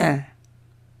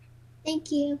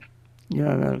 Thank you. You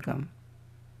are welcome.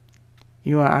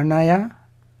 You are Anaya?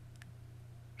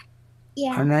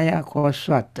 Yeah. Anaya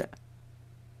Koswat.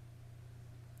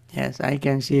 Yes, I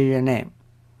can see your name.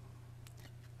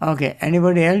 Okay,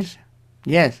 anybody else?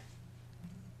 Yes.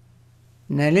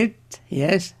 Nalit?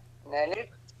 Yes? Yes.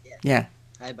 Yeah.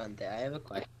 Hi, Bhante. I have a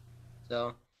question.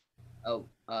 So,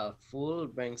 a fool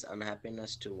brings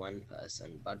unhappiness to one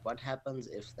person, but what happens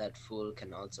if that fool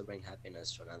can also bring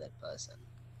happiness to another person?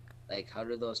 Like, how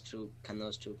do those two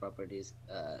properties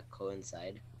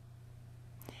coincide?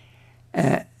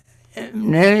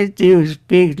 Nalit, you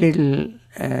speak little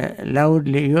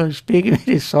loudly. You are speaking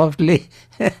very softly,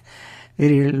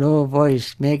 very low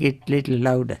voice. Make it little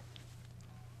louder.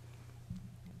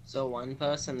 So, one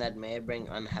person that may bring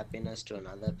unhappiness to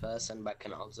another person, but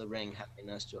can also bring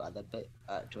happiness to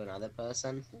to another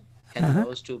person. Can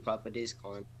those two properties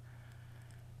coincide?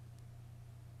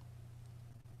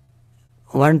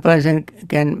 One person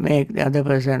can make the other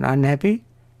person unhappy.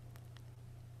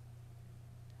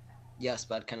 Yes,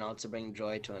 but can also bring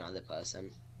joy to another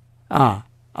person.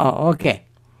 Okay.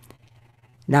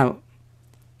 Now,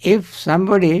 if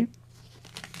somebody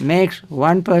makes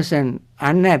one person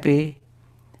unhappy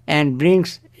and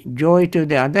brings joy to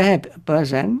the other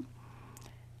person,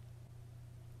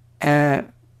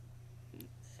 that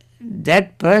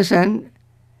person,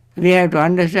 we have to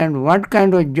understand what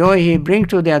kind of joy he brings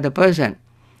to the other person.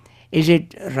 Is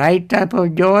it right type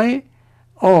of joy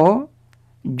or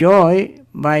joy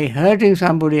by hurting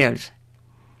somebody else?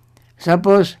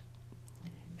 Suppose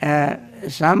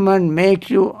someone makes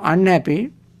you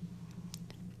unhappy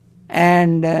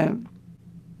and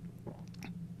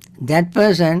that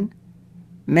person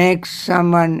makes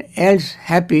someone else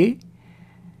happy,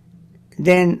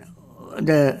 then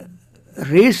the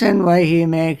reason why he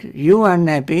makes you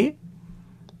unhappy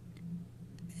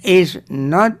is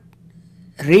not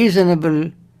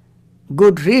reasonable,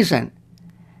 good reason.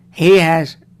 He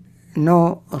has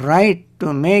no right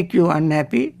to make you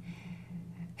unhappy.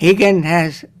 He can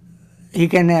have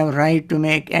right to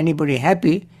make anybody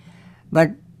happy,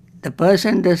 but the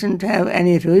person doesn't have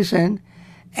any reason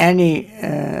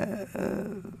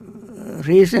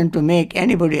to make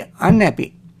anybody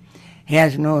unhappy. He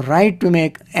has no right to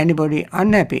make anybody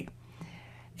unhappy.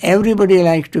 Everybody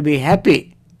likes to be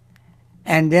happy,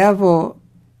 and therefore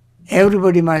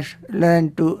everybody must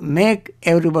learn to make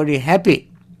everybody happy.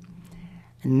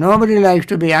 Nobody likes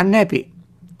to be unhappy.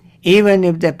 Even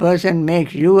if the person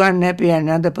makes you unhappy and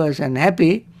another person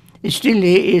happy, still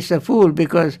he is a fool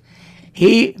because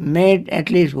he made at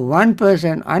least one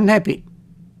person unhappy.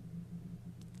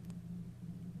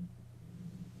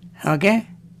 Okay?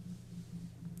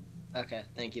 Okay,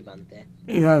 thank you, Bhante.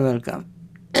 You are welcome.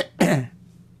 Bhante,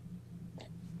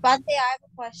 I have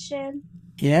a question.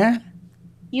 Yeah?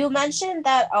 You mentioned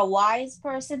that a wise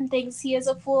person thinks he is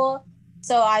a fool,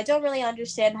 so I don't really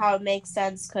understand how it makes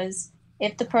sense, because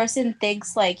if the person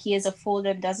thinks like he is a fool,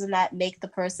 then doesn't that make the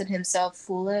person himself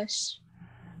foolish?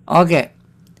 Okay.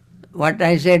 What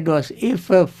I said was, if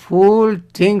a fool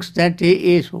thinks that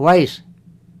he is wise,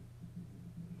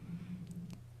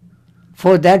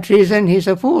 for that reason he is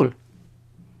a fool.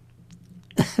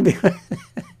 Because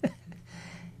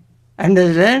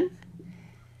understand?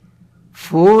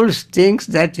 Fool thinks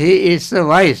that he is a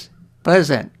wise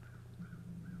person.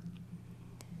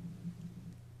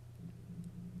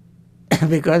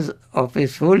 Because of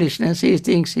his foolishness, he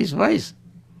thinks he is wise.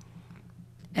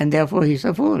 And therefore he is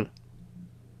a fool.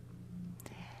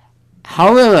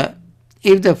 However,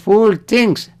 if the fool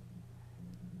thinks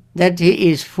that he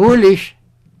is foolish,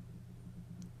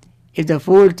 if the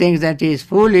fool thinks that he is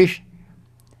foolish,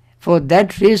 for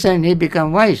that reason he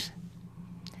becomes wise.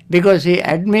 Because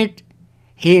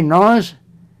he knows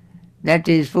that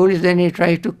he is foolish, then he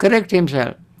tries to correct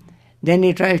himself. Then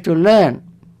he tries to learn.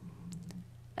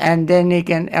 And then he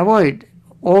can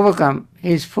overcome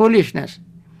his foolishness.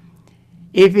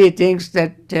 If he thinks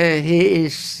that he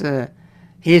is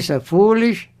a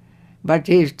foolish, but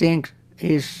he thinks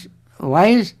he is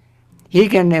wise, he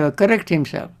can never correct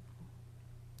himself.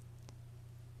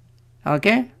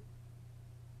 Okay?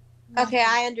 Okay,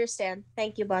 I understand.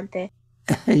 Thank you, Bhante.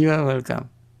 You are welcome.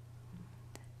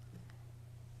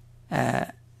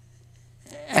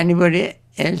 Anybody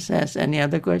else has any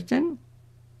other question?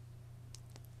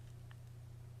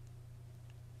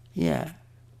 Yeah.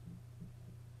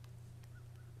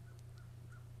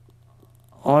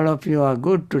 All of you are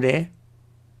good today.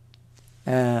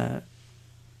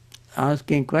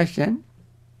 Asking question.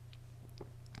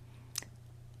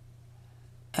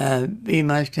 We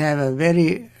must have a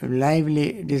very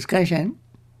lively discussion.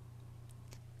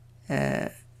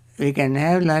 We can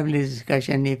have lively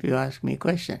discussion if you ask me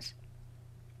questions.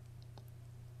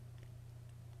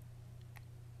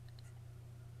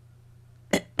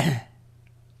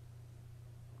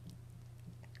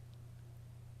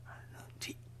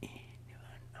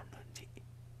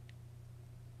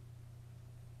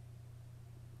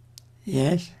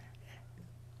 Yes?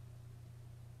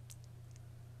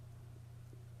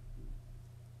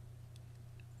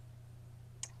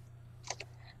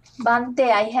 Bhante,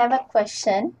 I have a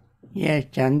question. Yes,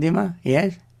 Chandima?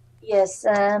 Yes? Yes,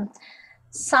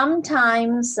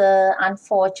 sometimes,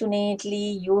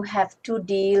 unfortunately, you have to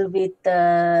deal with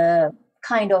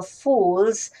kind of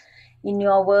fools in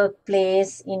your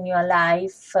workplace, in your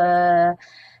life.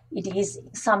 It is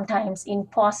sometimes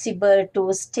impossible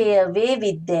to stay away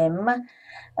with them.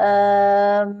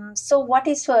 So, what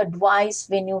is your advice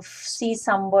when you see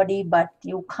somebody but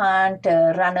you can't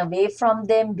run away from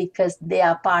them because they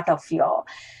are part of your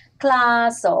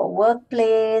class or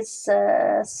workplace?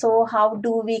 So, how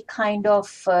do we kind of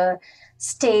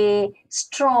stay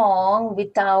strong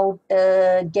without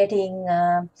getting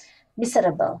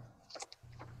miserable?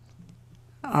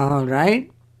 All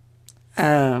right.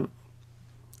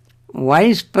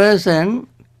 Wise person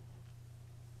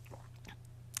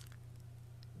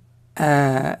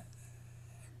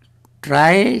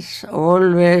tries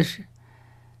always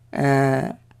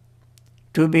to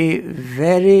be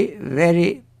very,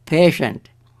 very patient.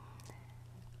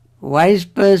 Wise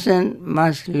person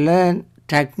must learn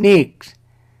techniques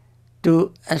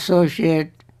to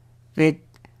associate with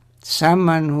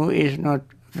someone who is not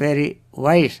very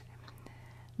wise.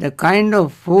 The kind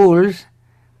of fools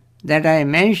that I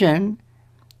mentioned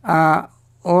are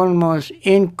almost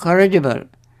incorrigible.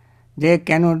 They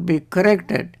cannot be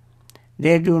corrected.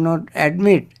 They do not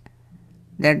admit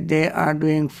that they are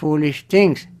doing foolish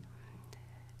things.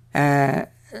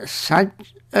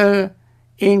 Such an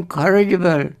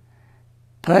incorrigible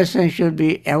person should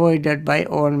be avoided by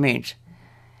all means.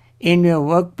 In your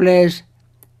workplace,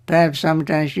 perhaps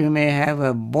sometimes you may have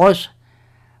a boss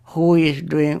who is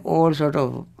doing all sort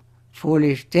of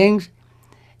foolish things.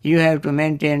 You have to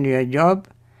maintain your job.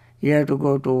 You have to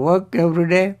go to work every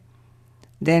day.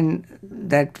 Then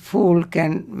that fool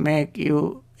can make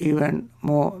you even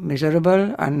more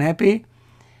miserable, unhappy.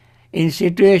 In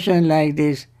situations like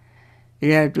this,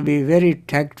 you have to be very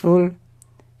tactful.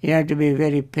 You have to be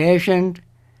very patient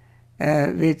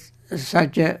with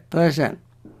such a person.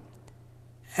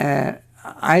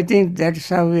 I think that's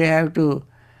how we have to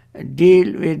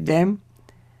deal with them.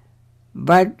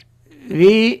 But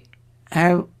we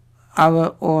have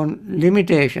our own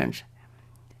limitations,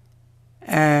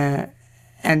 and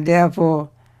therefore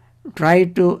try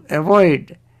to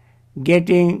avoid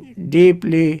getting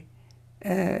deeply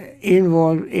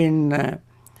involved in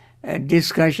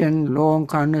discussion, long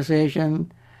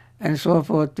conversation, and so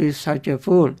forth with such a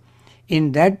fool.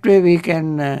 In that way we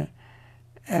can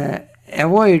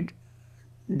avoid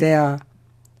their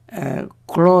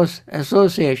close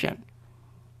association.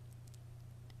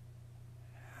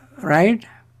 Right?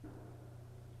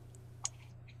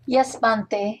 Yes,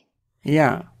 Bhante.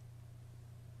 Yeah.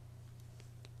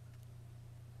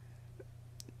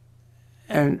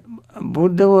 And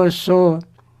Buddha was so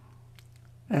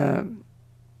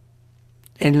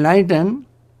enlightened,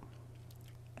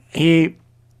 he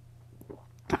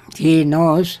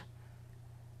knows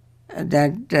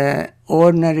that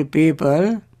ordinary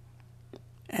people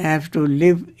have to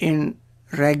live in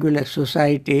regular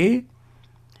society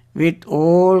with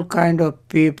all kind of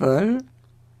people.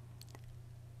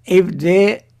 If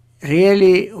they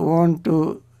really want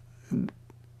to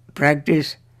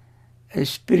practice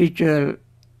spiritual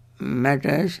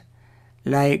matters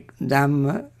like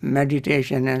Dhamma,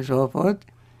 meditation and so forth,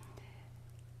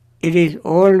 it is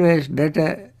always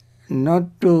better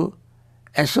not to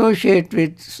associate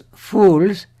with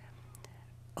fools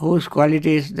whose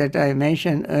qualities that I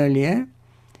mentioned earlier,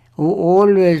 who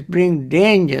always bring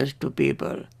dangers to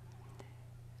people,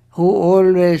 who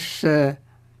always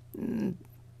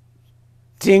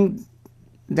think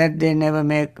that they never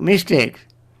make mistakes,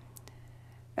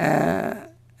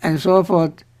 and so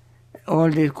forth, all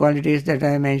these qualities that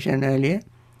I mentioned earlier.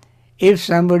 If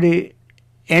somebody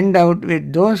endowed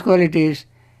with those qualities,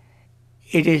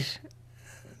 it is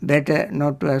better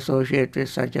not to associate with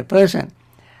such a person.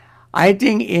 I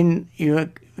think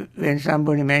when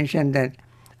somebody mentioned that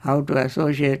how to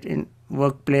associate in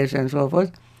workplace and so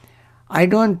forth, I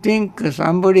don't think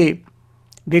somebody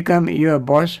become your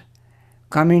boss,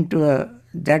 come into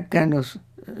that kind of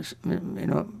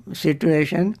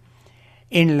situation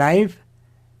in life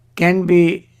can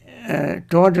be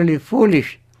totally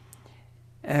foolish,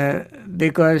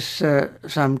 because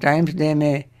sometimes they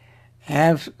may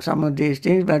have some of these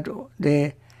things, but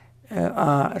they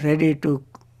are ready to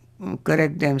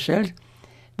correct themselves.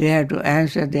 They have to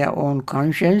answer their own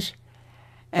conscience,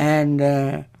 and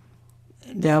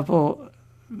therefore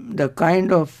the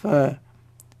kind of a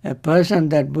person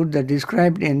that Buddha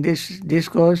described in this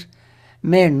discourse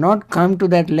may not come to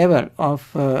that level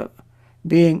of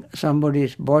being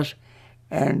somebody's boss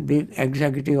and big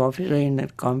executive officer in a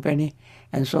company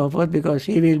and so forth, because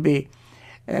he will be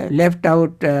left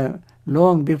out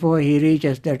long before he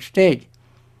reaches that stage.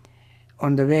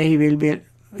 On the way he will be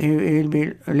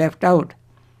left out,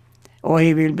 or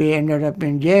he will be ended up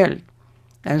in jail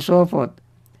and so forth.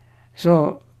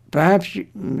 So perhaps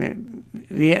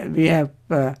we have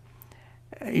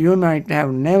you might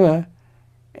have never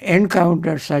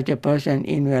encountered such a person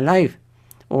in your life,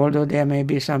 although there may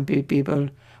be some people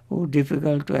who are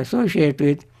difficult to associate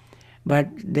with, but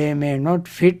they may not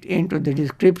fit into the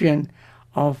description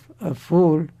of a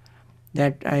fool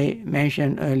that I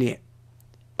mentioned earlier.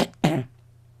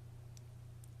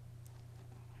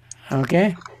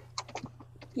 Okay?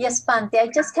 Yes, Bhante. I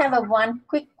just have one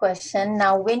quick question.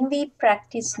 Now, when we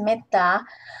practice metta,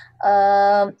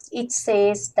 it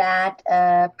says that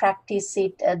practice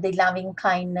the loving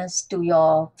kindness to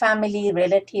your family,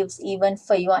 relatives, even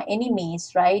for your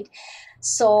enemies, right?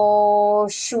 So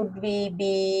should we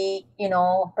be,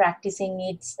 practicing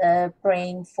it,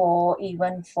 praying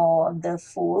even for the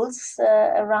fools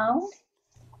around?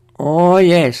 Oh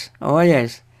yes, oh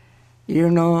yes.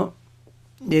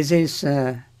 This is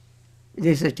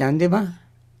Chandima.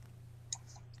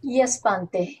 Yes,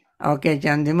 Bhante. Okay,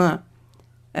 Chandima.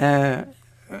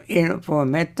 For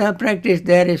metta practice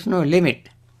there is no limit.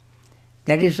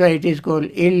 That is why it is called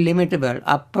illimitable,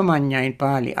 appamanya in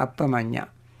Pali, appamanya.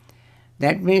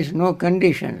 That means no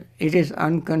condition. It is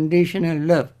unconditional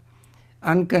love,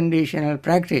 unconditional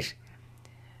practice.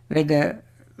 Whether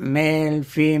male,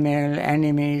 female,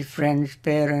 enemies, friends,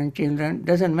 parents, children,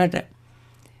 doesn't matter.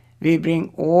 We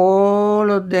bring all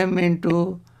of them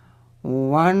into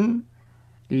one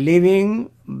living,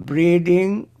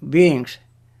 breathing beings.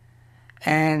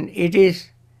 And it is,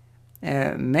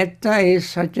 metta is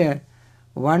such a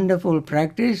wonderful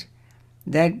practice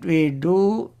that we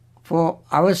do for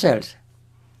ourselves.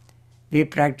 We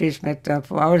practice metta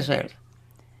for ourselves.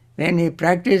 When we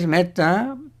practice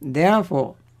metta,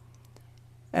 therefore,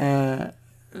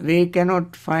 we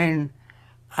cannot find,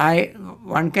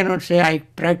 one cannot say I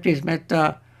practice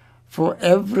metta for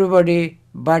everybody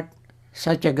but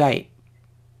such a guy.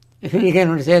 We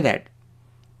cannot say that.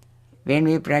 When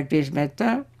we practice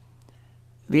metta,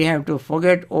 we have to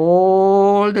forget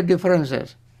all the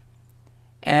differences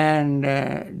and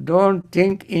don't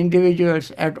think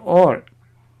individuals at all.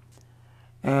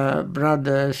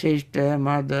 Brother, sister,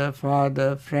 mother,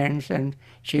 father, friends and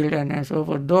children and so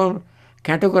forth. Don't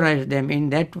categorize them in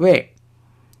that way.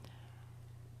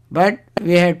 But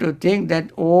we have to think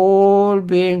that all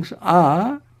beings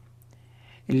are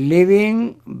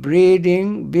living,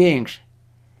 breathing beings.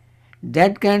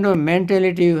 That kind of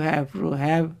mentality you have to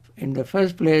have in the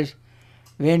first place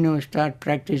when you start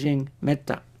practicing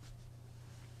metta.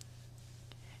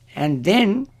 And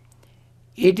then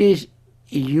it is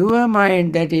your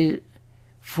mind that is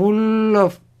full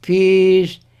of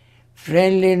peace,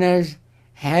 friendliness,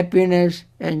 happiness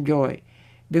and joy,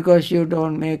 because you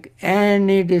don't make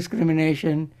any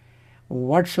discrimination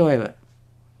whatsoever.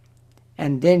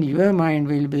 And then your mind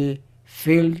will be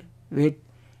filled with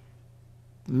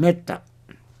metta.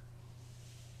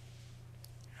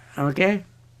 Okay?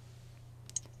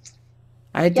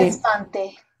 I think. Yes,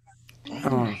 Bhante.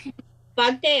 Oh,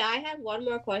 Bhante, I have one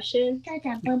more question.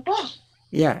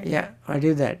 yeah. What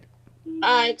is that?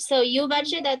 So you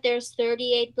mentioned that there's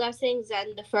 38 blessings,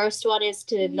 and the first one is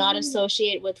to not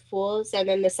associate with fools, and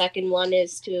then the second one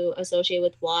is to associate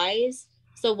with wise.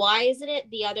 So why isn't it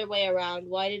the other way around?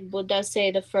 Why did Buddha say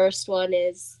the first one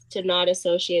is to not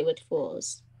associate with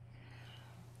fools?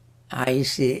 I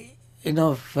see.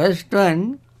 First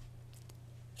one,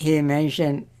 he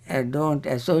mentioned don't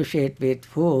associate with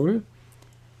fool,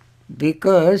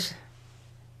 because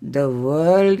the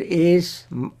world is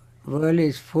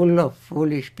full of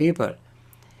foolish people,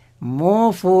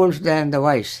 more fools than the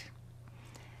wise.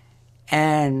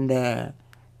 And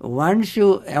once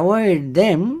you avoid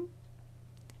them,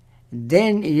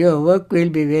 then your work will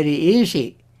be very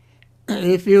easy.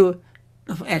 If you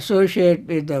associate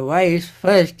with the wise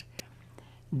first,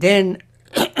 then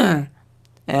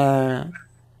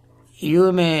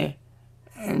you may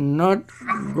not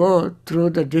go through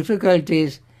the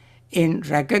difficulties in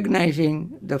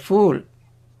recognizing the fool.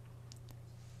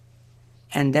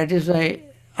 And that is why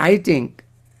I think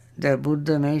the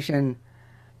Buddha mentioned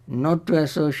not to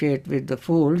associate with the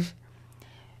fools.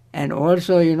 And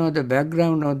also, the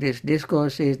background of this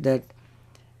discourse is that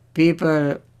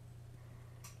people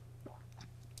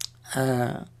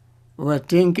were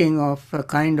thinking of a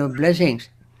kind of blessings.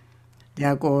 They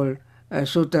are called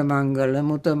Sutta Mangala,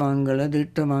 Mutta Mangala,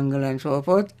 Ditta Mangala and so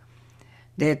forth.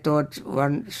 They thought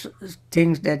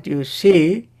things that you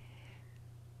see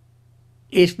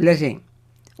is blessing,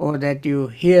 or that you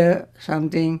hear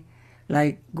something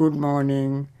like good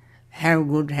morning, have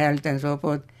good health and so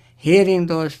forth. Hearing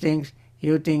those things,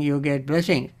 you think you get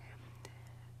blessings.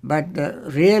 But the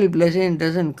real blessing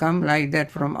doesn't come like that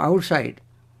from outside.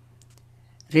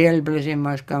 Real blessing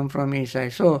must come from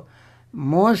inside. So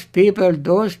most people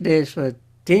those days were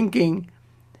thinking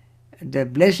the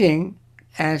blessing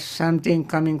as something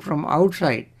coming from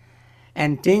outside.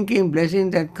 And thinking blessing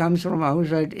that comes from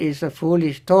outside is a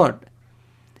foolish thought.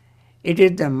 It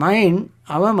is the mind,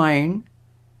 our mind,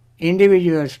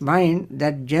 individual's mind,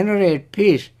 that generates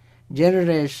peace,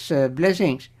 generates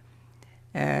blessings.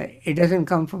 It doesn't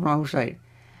come from outside.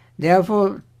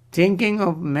 Therefore, thinking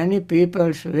of many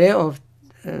people's way of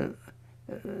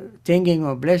thinking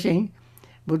of blessing,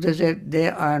 Buddha said they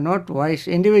are not wise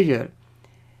individuals.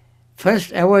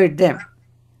 First avoid them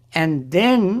and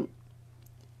then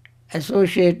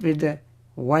associate with the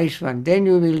wise one. Then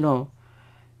you will know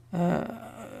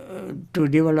to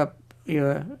develop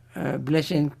your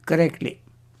blessing correctly.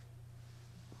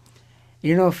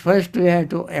 First we have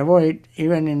to avoid,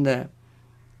 even in the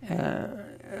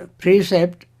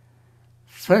precept,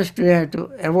 first we have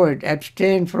to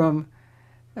abstain from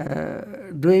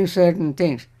doing certain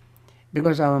things,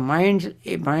 because our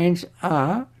minds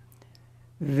are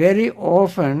very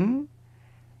often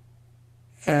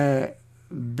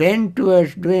bent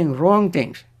towards doing wrong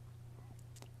things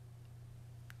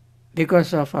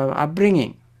because of our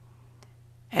upbringing,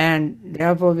 and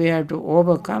therefore we have to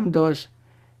overcome those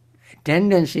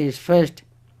tendencies first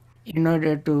in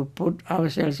order to put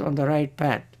ourselves on the right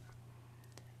path.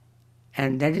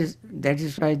 And that is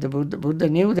why the Buddha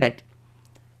knew that.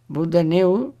 Buddha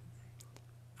knew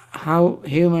how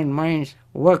human minds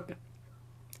work.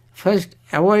 First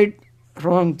avoid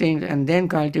wrong things and then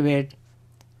cultivate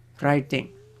right thing.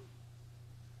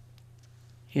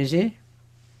 You see?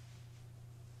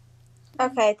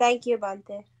 Okay, thank you,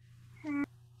 Bhante.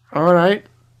 All right.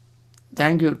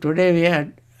 Thank you. Today we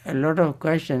had a lot of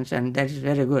questions, and that is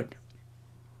very good.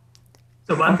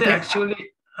 So Bhante, Okay.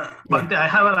 actually, Bhante, I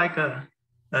have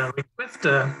a request.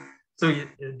 So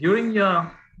during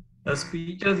your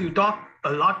speeches, you talk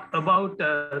a lot about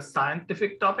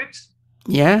scientific topics.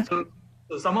 Yeah? So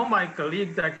some of my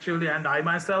colleagues actually, and I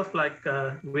myself,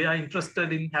 we are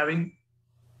interested in having,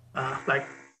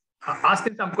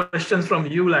 asking some questions from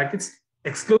you. Like it's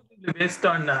exclusively based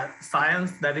on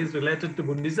science that is related to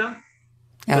Buddhism.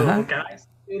 So Uh-huh. can I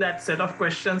send you that set of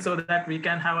questions so that we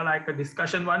can have a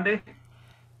discussion one day?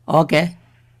 Okay.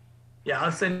 Yeah,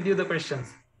 I'll send you the questions.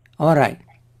 All right.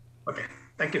 Okay,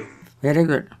 thank you. Very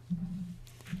good.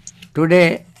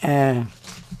 Today,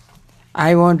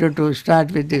 I wanted to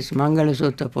start with this Mangala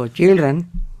Sutta for children.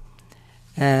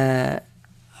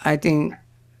 I think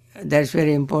that's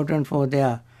very important for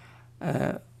their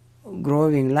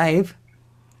growing life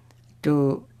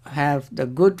to have the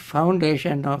good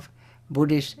foundation of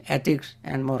Buddhist ethics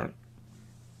and moral.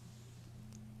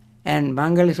 And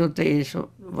Mangala Sutta is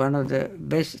one of the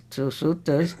best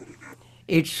suttas.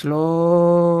 It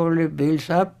slowly builds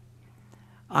up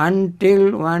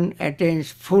until one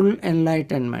attains full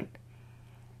enlightenment.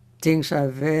 Things are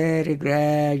very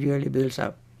gradually built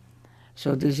up.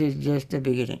 So this is just the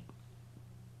beginning.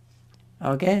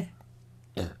 Okay?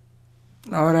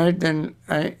 All right, then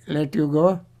I let you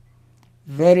go.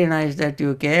 Very nice that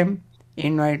you came.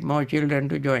 Invite more children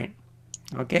to join.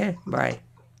 Okay? Bye.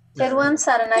 Teruvan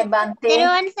Saranai Bhante.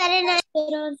 Teruvan Saranai.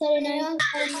 Teruvan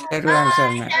Saranai. Everyone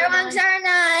Saranai.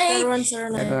 Everyone,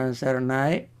 Saranai. Everyone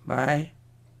Saranai. Bye.